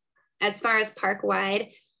then as far as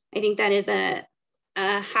park-wide, I think that is a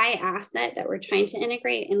high asset that we're trying to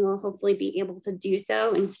integrate, and we'll hopefully be able to do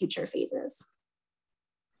so in future phases.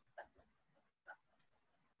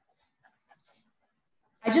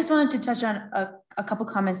 I just wanted to touch on a couple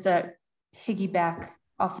comments that piggyback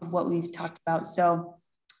off of what we've talked about. So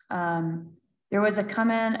there was a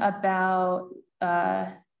comment about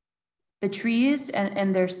the trees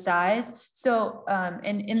and their size. So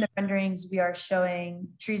in the renderings, we are showing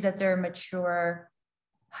trees at their mature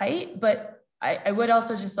height, but I would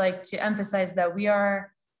also just like to emphasize that we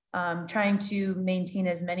are trying to maintain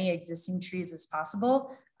as many existing trees as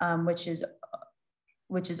possible, which is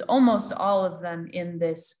almost all of them in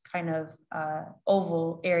this kind of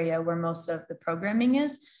oval area where most of the programming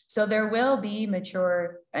is. So there will be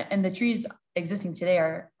mature, and the trees existing today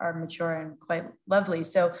are mature and quite lovely.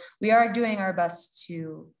 So we are doing our best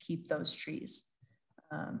to keep those trees.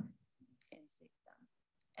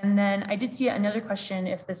 And then I did see another question,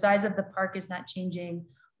 if the size of the park is not changing,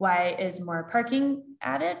 why is more parking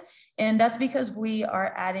added? And that's because we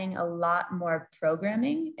are adding a lot more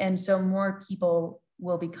programming. And so more people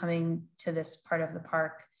will be coming to this part of the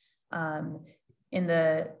park in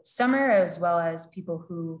the summer, as well as people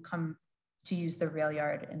who come to use the rail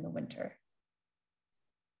yard in the winter.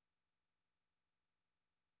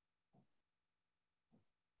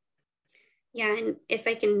 Yeah, and if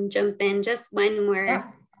I can jump in, just one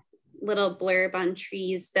more little blurb on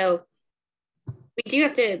trees. So we do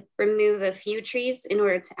have to remove a few trees in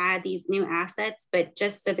order to add these new assets, but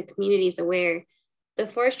just so the community is aware, the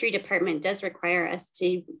forestry department does require us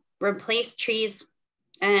to replace trees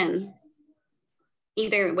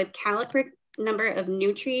either with caliper number of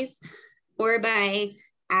new trees or by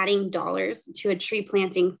adding dollars to a tree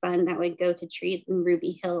planting fund that would go to trees in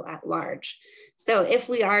Ruby Hill at large. So if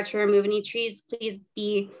we are to remove any trees, please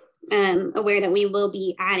be aware that we will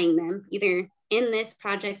be adding them either in this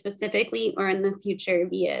project specifically or in the future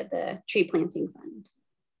via the tree planting fund.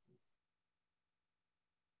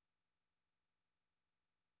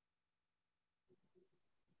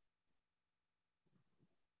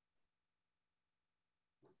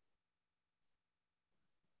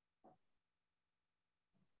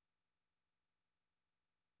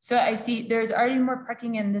 So I see there's already more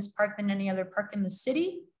parking in this park than any other park in the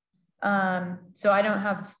city. So I don't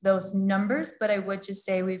have those numbers, but I would just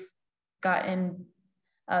say we've gotten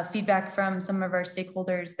feedback from some of our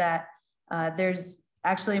stakeholders that there's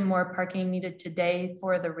actually more parking needed today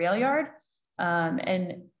for the rail yard.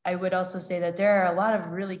 And I would also say that there are a lot of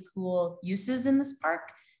really cool uses in this park,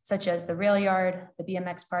 such as the rail yard, the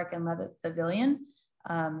BMX park, and Levitt Pavilion.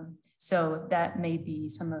 So that may be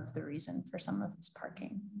some of the reason for some of this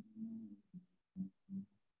parking.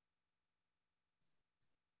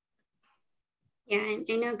 Yeah,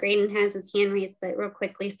 I know Graydon has his hand raised, but real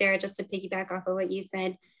quickly, Sarah, just to piggyback off of what you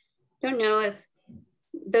said, I don't know if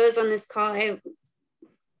those on this call, I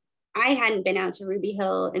hadn't been out to Ruby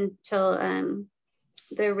Hill until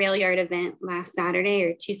the rail yard event last Saturday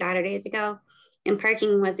or 2 Saturdays ago, and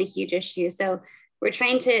parking was a huge issue. So we're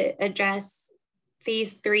trying to address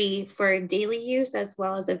phase 3 for daily use as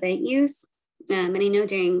well as event use. And I know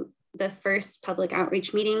during the first public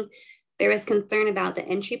outreach meeting, there was concern about the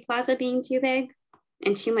entry plaza being too big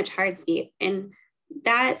and too much hardscape. And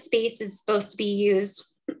that space is supposed to be used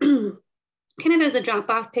kind of as a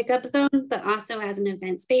drop-off pickup zone, but also as an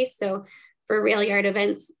event space. So for rail yard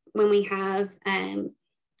events, when we have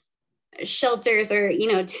shelters or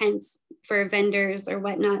tents for vendors or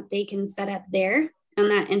whatnot, they can set up there on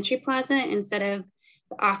that entry plaza instead of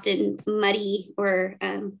the often muddy or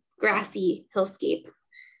grassy hillscape.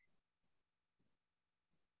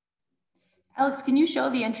 Alex, can you show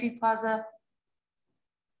the entry plaza?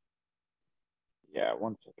 Yeah,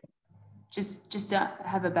 1 second. Just to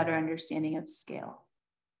have a better understanding of scale.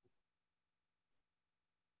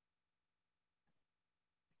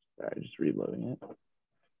 Sorry, just reloading it.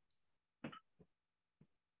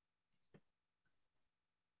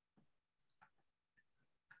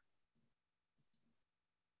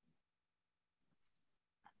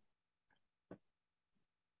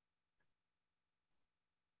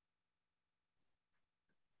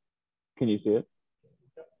 Can you see it?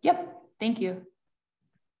 Yep, thank you.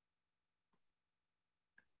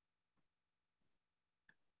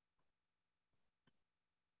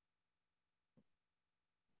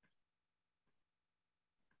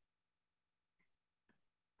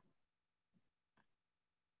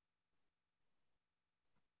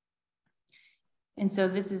 And so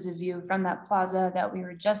this is a view from that plaza that we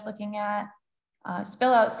were just looking at.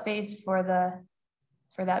 Spill out space for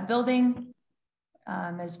that building,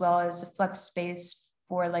 as well as a flex space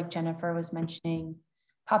for, like Jennifer was mentioning,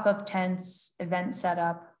 pop-up tents, event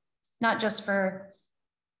setup, not just for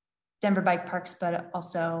Denver Bike Parks, but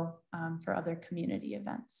also for other community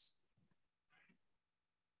events.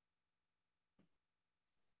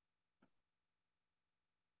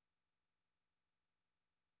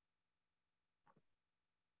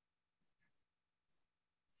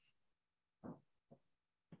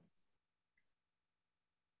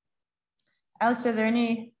 Alex, are there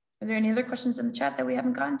any other questions in the chat that we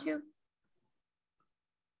haven't gotten to?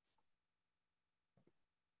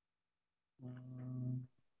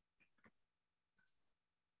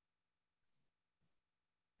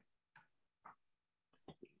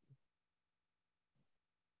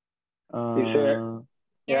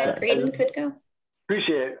 Yeah, Graydon could go.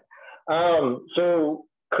 Appreciate it. So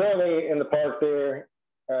currently in the park there,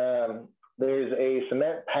 there's a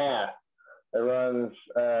cement path that runs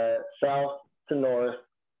south to north.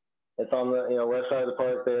 It's on the west side of the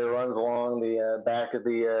park there, runs along the back of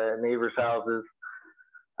the neighbors' houses.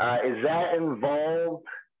 Is that involved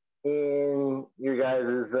in your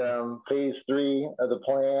guys' phase 3 of the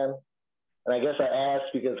plan? And I guess I ask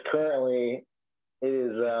because currently it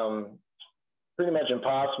is pretty much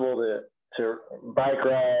impossible to bike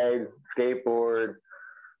ride, skateboard,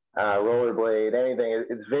 rollerblade, anything.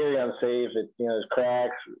 It's very unsafe. It's, you know, there's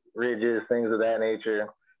cracks, ridges, things of that nature.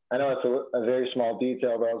 I know it's a very small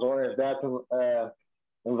detail, but I was wondering if that's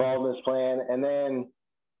involved in this plan. And then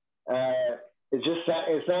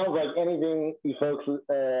it sounds like anything you folks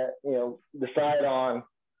you know, decide on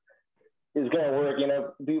is going to work. You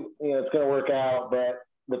know, it's going to work out, but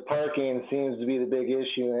the parking seems to be the big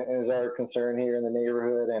issue and is our concern here in the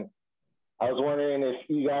neighborhood. And I was wondering if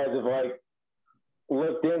you guys have like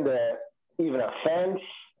looked into even a fence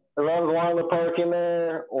that runs along the parking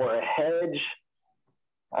there or a hedge.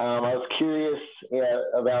 I was curious,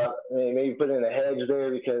 about maybe putting a hedge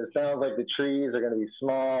there, because it sounds like the trees are going to be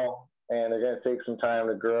small and they're going to take some time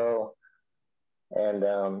to grow. And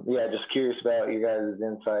just curious about you guys'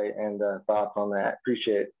 insight and thoughts on that.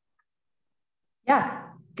 Appreciate it. Yeah,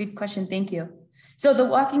 good question. Thank you. So the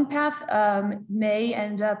walking path may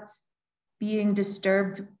end up being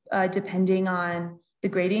disturbed depending on the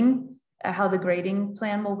grading, how the grading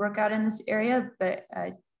plan will work out in this area. But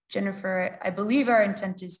Jennifer, I believe our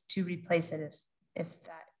intent is to replace it if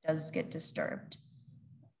that does get disturbed.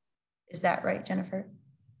 Is that right, Jennifer?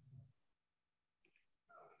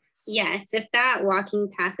 Yes, if that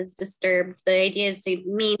walking path is disturbed, the idea is to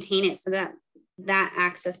maintain it so that that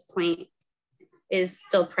access point is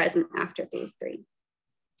still present after phase 3.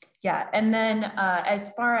 Yeah, and then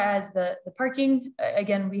as far as the parking,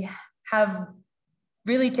 again, we have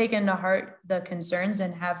really taken to heart the concerns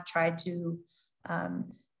and have tried to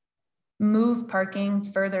move parking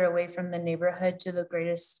further away from the neighborhood to the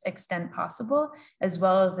greatest extent possible, as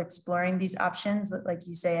well as exploring these options, like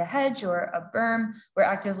you say, a hedge or a berm. We're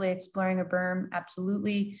actively exploring a berm,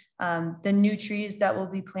 absolutely. The new trees that will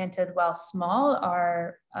be planted, while small,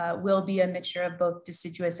 will be a mixture of both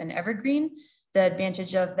deciduous and evergreen. The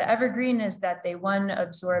advantage of the evergreen is that they, one,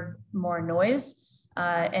 absorb more noise,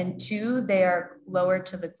 and two, they are lower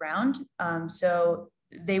to the ground. So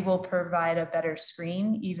they will provide a better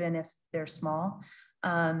screen, even if they're small.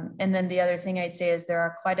 And then the other thing I'd say is there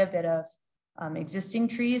are quite a bit of existing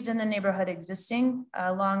trees in the neighborhood existing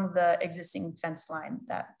along the existing fence line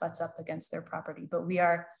that butts up against their property. But we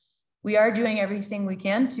are doing everything we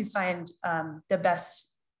can to find the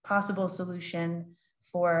best possible solution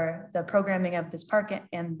for the programming of this park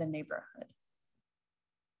and the neighborhood.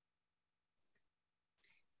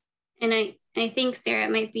 And I think, Sarah,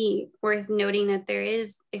 it might be worth noting that there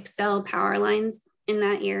is Xcel power lines in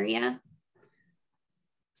that area.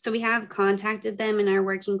 So we have contacted them and are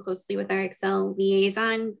working closely with our Xcel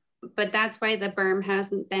liaison, but that's why the berm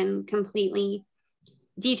hasn't been completely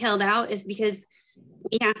detailed out, is because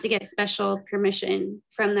we have to get special permission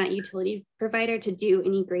from that utility provider to do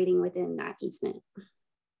any grading within that easement.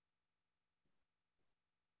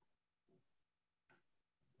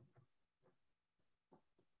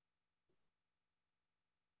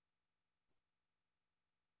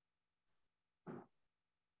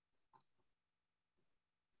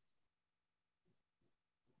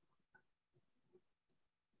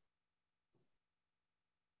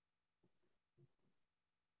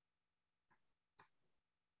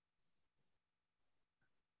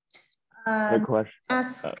 Good question.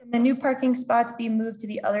 Asks, can the new parking spots be moved to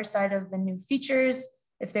the other side of the new features?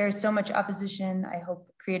 If there is so much opposition, I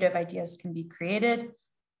hope creative ideas can be created.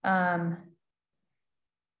 I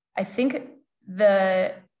think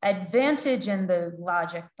the advantage and the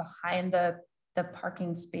logic behind the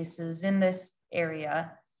parking spaces in this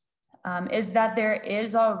area is that there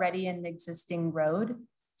is already an existing road.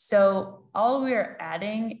 So all we're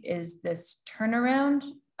adding is this turnaround,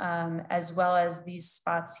 as well as these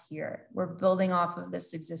spots here. We're building off of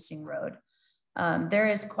this existing road. There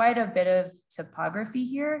is quite a bit of topography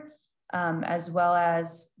here, as well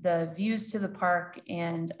as the views to the park.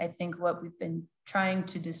 And I think what we've been trying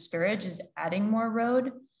to discourage is adding more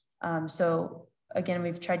road. So again,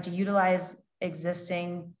 we've tried to utilize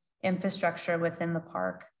existing infrastructure within the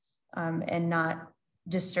park and not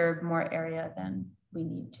disturb more area than we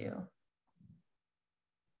need to.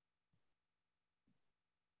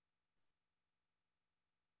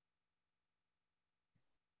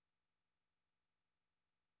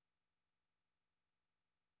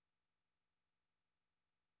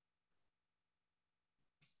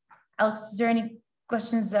 Alex, is there any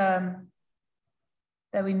questions that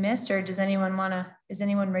we missed, or does anyone is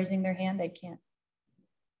anyone raising their hand? I can't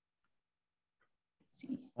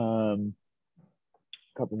see. A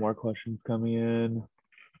couple more questions coming in.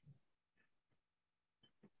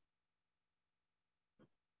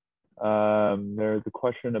 There's a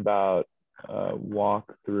question about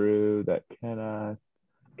walkthrough that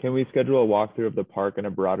can we schedule a walkthrough of the park and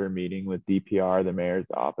a broader meeting with DPR, the mayor's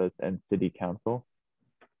office, and city council?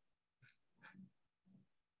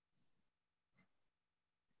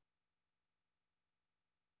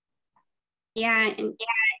 Yeah, and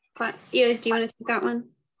yeah, do you want to take that one?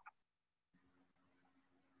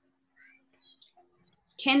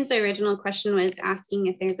 Ken's original question was asking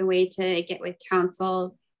if there's a way to get with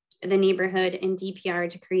council, the neighborhood, and DPR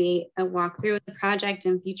to create a walkthrough of the project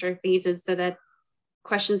in future phases so that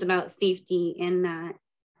questions about safety in that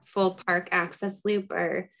full park access loop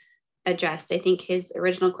are addressed. I think his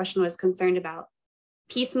original question was concerned about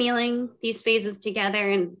piecemealing these phases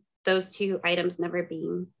together and those two items never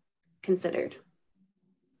being considered.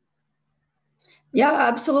 Yeah,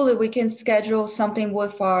 absolutely. We can schedule something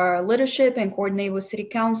with our leadership and coordinate with city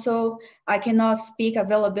council. I cannot speak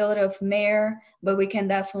availability of mayor, but we can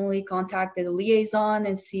definitely contact the liaison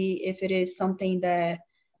and see if it is something that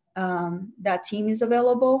that team is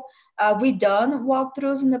available. We've done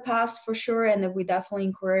walkthroughs in the past for sure, and we definitely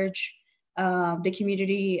encourage the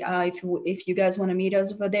community if you guys want to meet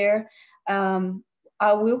us over there.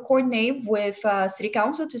 I will coordinate with city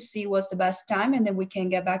council to see what's the best time, and then we can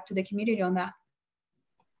get back to the community on that.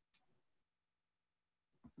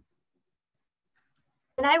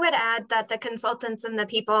 And I would add that the consultants and the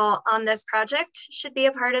people on this project should be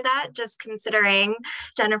a part of that, just considering,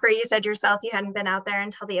 Jennifer, you said yourself you hadn't been out there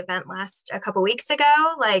until the event a couple weeks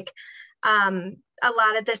ago. Like, a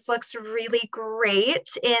lot of this looks really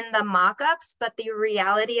great in the mock-ups, but the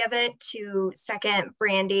reality of it, to second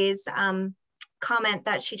Brandy's comment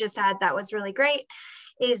that she just had that was really great,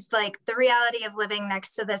 is like the reality of living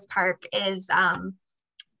next to this park is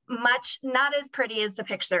much not as pretty as the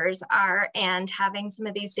pictures are, and having some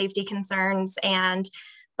of these safety concerns and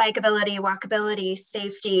bikeability, walkability,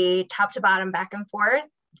 safety, top to bottom, back and forth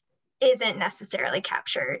isn't necessarily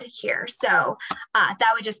captured here. So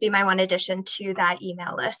that would just be my one addition to that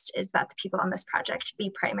email list, is that the people on this project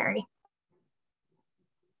be primary.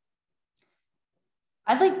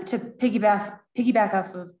 I'd like to piggyback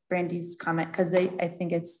off of Brandy's comment, because I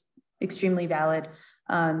think it's extremely valid.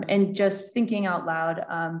 And just thinking out loud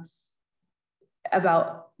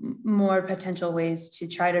about more potential ways to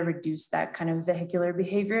try to reduce that kind of vehicular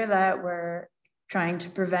behavior that we're trying to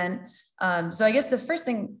prevent. So I guess the first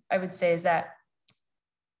thing I would say is that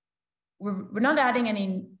we're not adding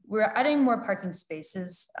any, we're adding more parking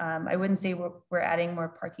spaces. I wouldn't say we're adding more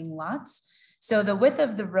parking lots. So the width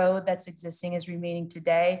of the road that's existing is remaining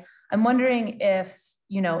today. I'm wondering if,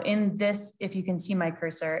 you know, in this, if you can see my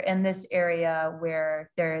cursor, in this area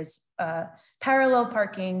where there is parallel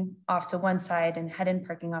parking off to one side and head-in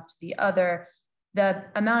parking off to the other, the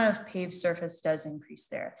amount of paved surface does increase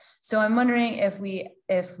there. So I'm wondering if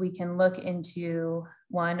we can look into,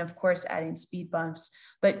 one, of course, adding speed bumps,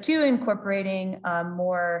 but two, incorporating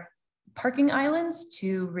more parking islands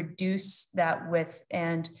to reduce that width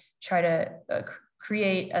and try to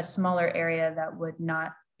create a smaller area that would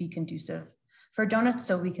not be conducive for donuts.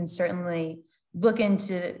 So we can certainly look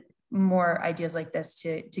into more ideas like this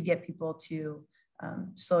to get people to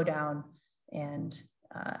slow down and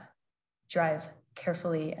drive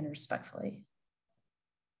carefully and respectfully.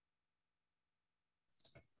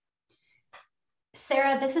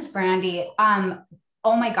 Sarah, this is Brandy.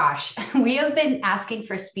 Oh my gosh, we have been asking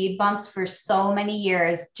for speed bumps for so many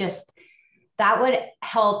years. Just that would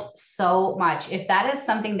help so much. If that is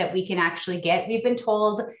something that we can actually get, we've been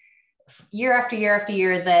told year after year after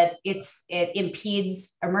year that it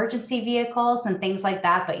impedes emergency vehicles and things like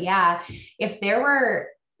that. But yeah, if there were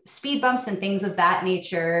speed bumps and things of that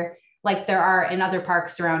nature, like there are in other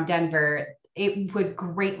parks around Denver, it would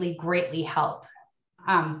greatly, greatly help.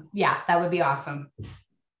 Yeah, that would be awesome.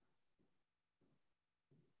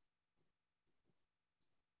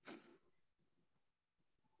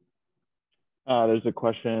 There's a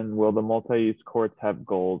question, will the multi-use courts have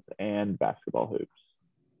goals and basketball hoops?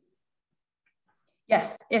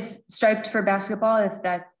 Yes, if striped for basketball, if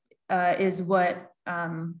that is what,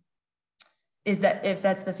 if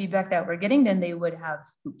that's the feedback that we're getting, then they would have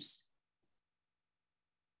hoops.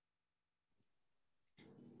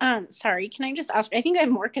 Sorry, can I just ask, I think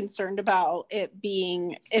I'm more concerned about it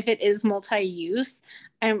being, if it is multi-use,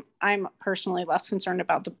 I'm personally less concerned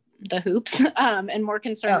about the hoops and more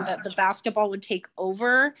concerned that the basketball would take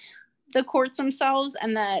over the courts themselves,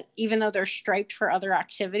 and that even though they're striped for other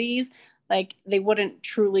activities, like they wouldn't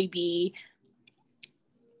truly be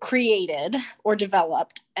created or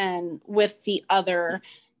developed and with the other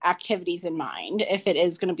activities in mind. If it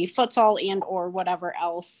is going to be futsal and or whatever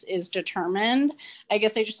else is determined, I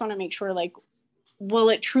guess I just want to make sure, like, will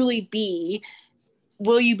it truly be,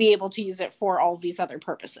 will you be able to use it for all of these other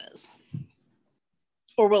purposes?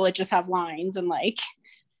 Or will it just have lines and like,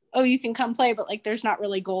 oh, you can come play, but like there's not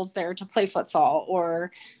really goals there to play futsal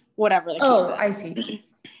or whatever the case is. I see.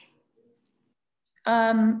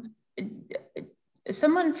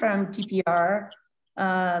 someone from DPR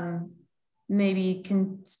maybe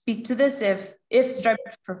can speak to this. If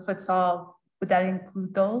striped for futsal, would that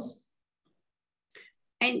include goals?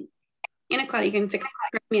 And Anna Claudia, you can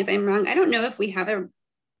correct me if I'm wrong. I don't know if we have a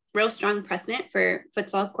real strong precedent for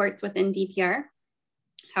futsal courts within DPR.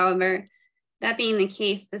 However, that being the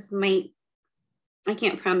case, this might, I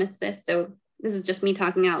can't promise this, so this is just me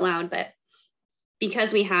talking out loud, but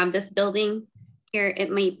because we have this building here,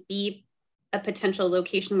 it might be a potential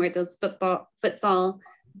location where those futsal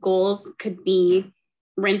goals could be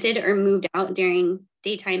rented or moved out during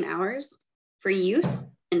daytime hours for use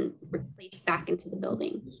and replaced back into the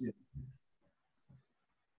building.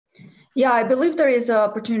 Yeah, I believe there is an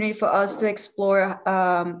opportunity for us to explore,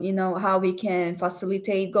 you know, how we can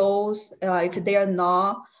facilitate goals if they are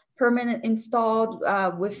not permanent installed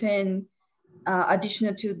within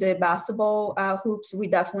additional to the basketball hoops. We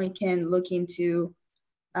definitely can look into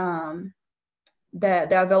the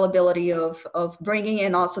availability of bringing,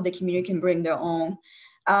 and also the community can bring their own.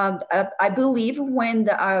 I believe when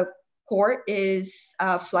the court is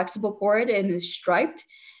flexible court and is striped,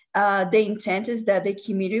 the intent is that the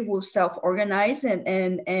community will self-organize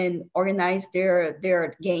and organize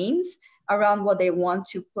their games around what they want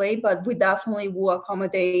to play, but we definitely will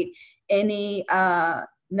accommodate any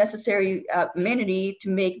necessary amenity to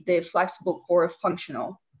make the flexible court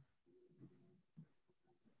functional.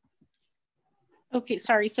 Okay,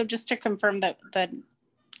 sorry. So just to confirm that the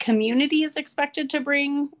community is expected to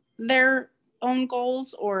bring their own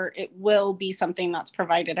goals, or it will be something that's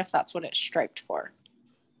provided if that's what it's striped for?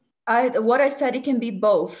 What I said, it can be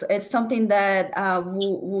both. It's something that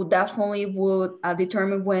we'll definitely would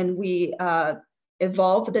determine when we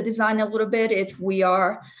evolve the design a little bit. If we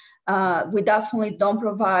are, we definitely don't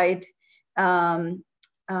provide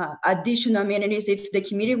additional amenities. If the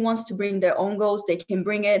community wants to bring their own goals, they can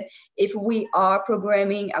bring it. If we are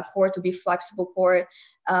programming a court to be flexible court,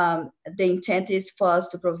 the intent is for us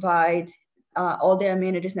to provide all the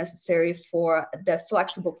amenities necessary for the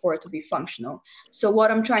flexible court to be functional. So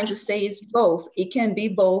what I'm trying to say is both. It can be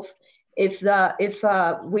both. If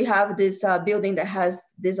we have this building that has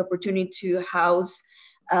this opportunity to house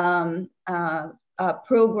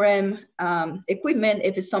program equipment,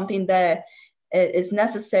 if it's something that is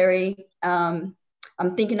necessary, I'm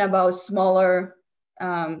thinking about smaller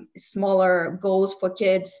goals for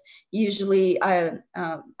kids. Usually,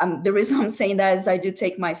 the reason I'm saying that is I do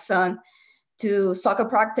take my son to soccer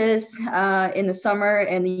practice in the summer,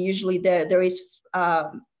 and usually there is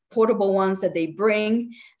portable ones that they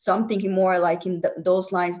bring. So I'm thinking more like in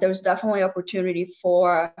those lines. There's definitely opportunity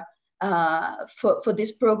for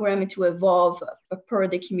this program to evolve per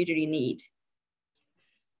the community need.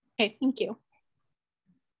 Okay, thank you.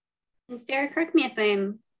 And Sarah, correct me if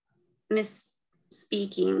I'm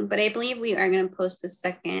misspeaking, but I believe we are going to post a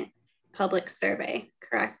second public survey,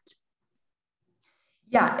 correct?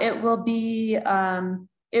 Yeah, it will be,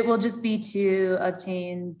 it will just be to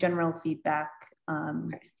obtain general feedback.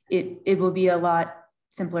 It will be a lot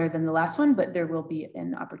simpler than the last one, but there will be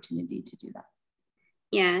an opportunity to do that.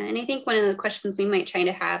 Yeah, and I think one of the questions we might try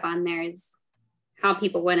to have on there is how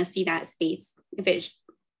people want to see that space. If it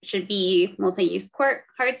should be multi-use court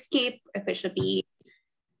hardscape, if it should be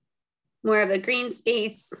more of a green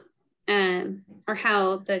space, or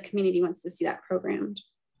how the community wants to see that programmed.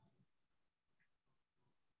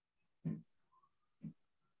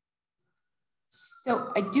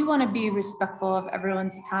 So I do want to be respectful of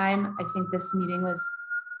everyone's time. I think this meeting was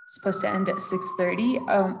supposed to end at 6:30.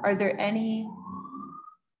 Are there any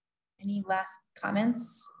last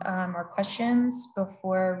comments or questions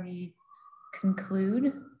before we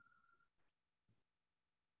conclude?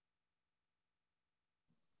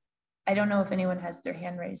 I don't know if anyone has their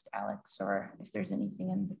hand raised, Alex, or if there's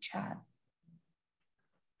anything in the chat.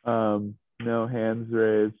 No hands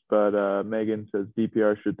raised, but Megan says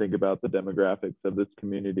DPR should think about the demographics of this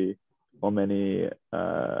community. While many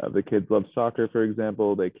of the kids love soccer, for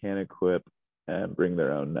example, they can equip and bring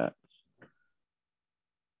their own nets.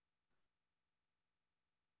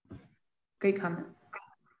 Great comment.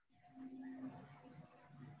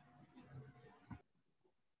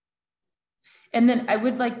 And then I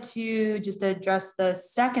would like to just address the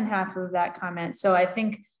second half of that comment. So I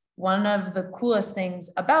think one of the coolest things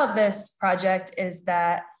about this project is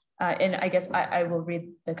that, and I guess I will read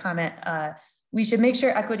the comment, we should make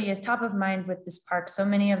sure equity is top of mind with this park. So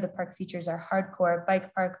many of the park features are hardcore,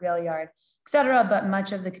 bike park, rail yard, etc., but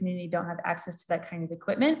much of the community don't have access to that kind of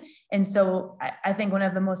equipment. And so I think one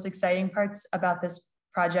of the most exciting parts about this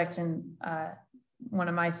project, and one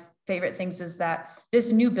of my favorite things is that this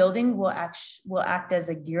new building will act as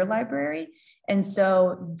a gear library. And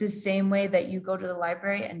so the same way that you go to the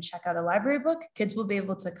library and check out a library book, kids will be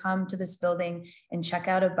able to come to this building and check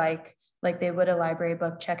out a bike like they would a library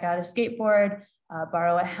book, check out a skateboard,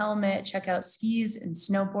 borrow a helmet, check out skis and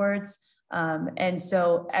snowboards. And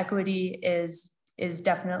so equity is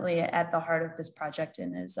definitely at the heart of this project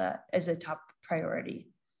and is a top priority.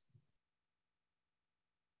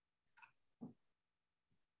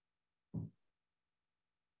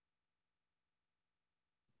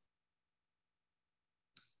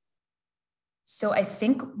 So I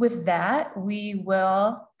think with that, we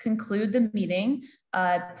will conclude the meeting.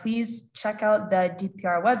 Please check out the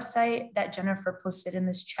DPR website that Jennifer posted in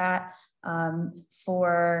this chat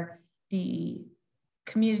for the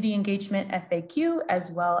community engagement FAQ,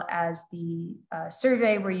 as well as the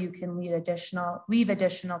survey where you can leave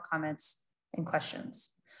additional comments and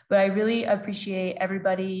questions. But I really appreciate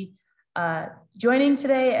everybody joining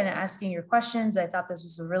today and asking your questions. I thought this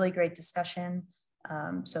was a really great discussion.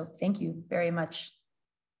 So thank you very much.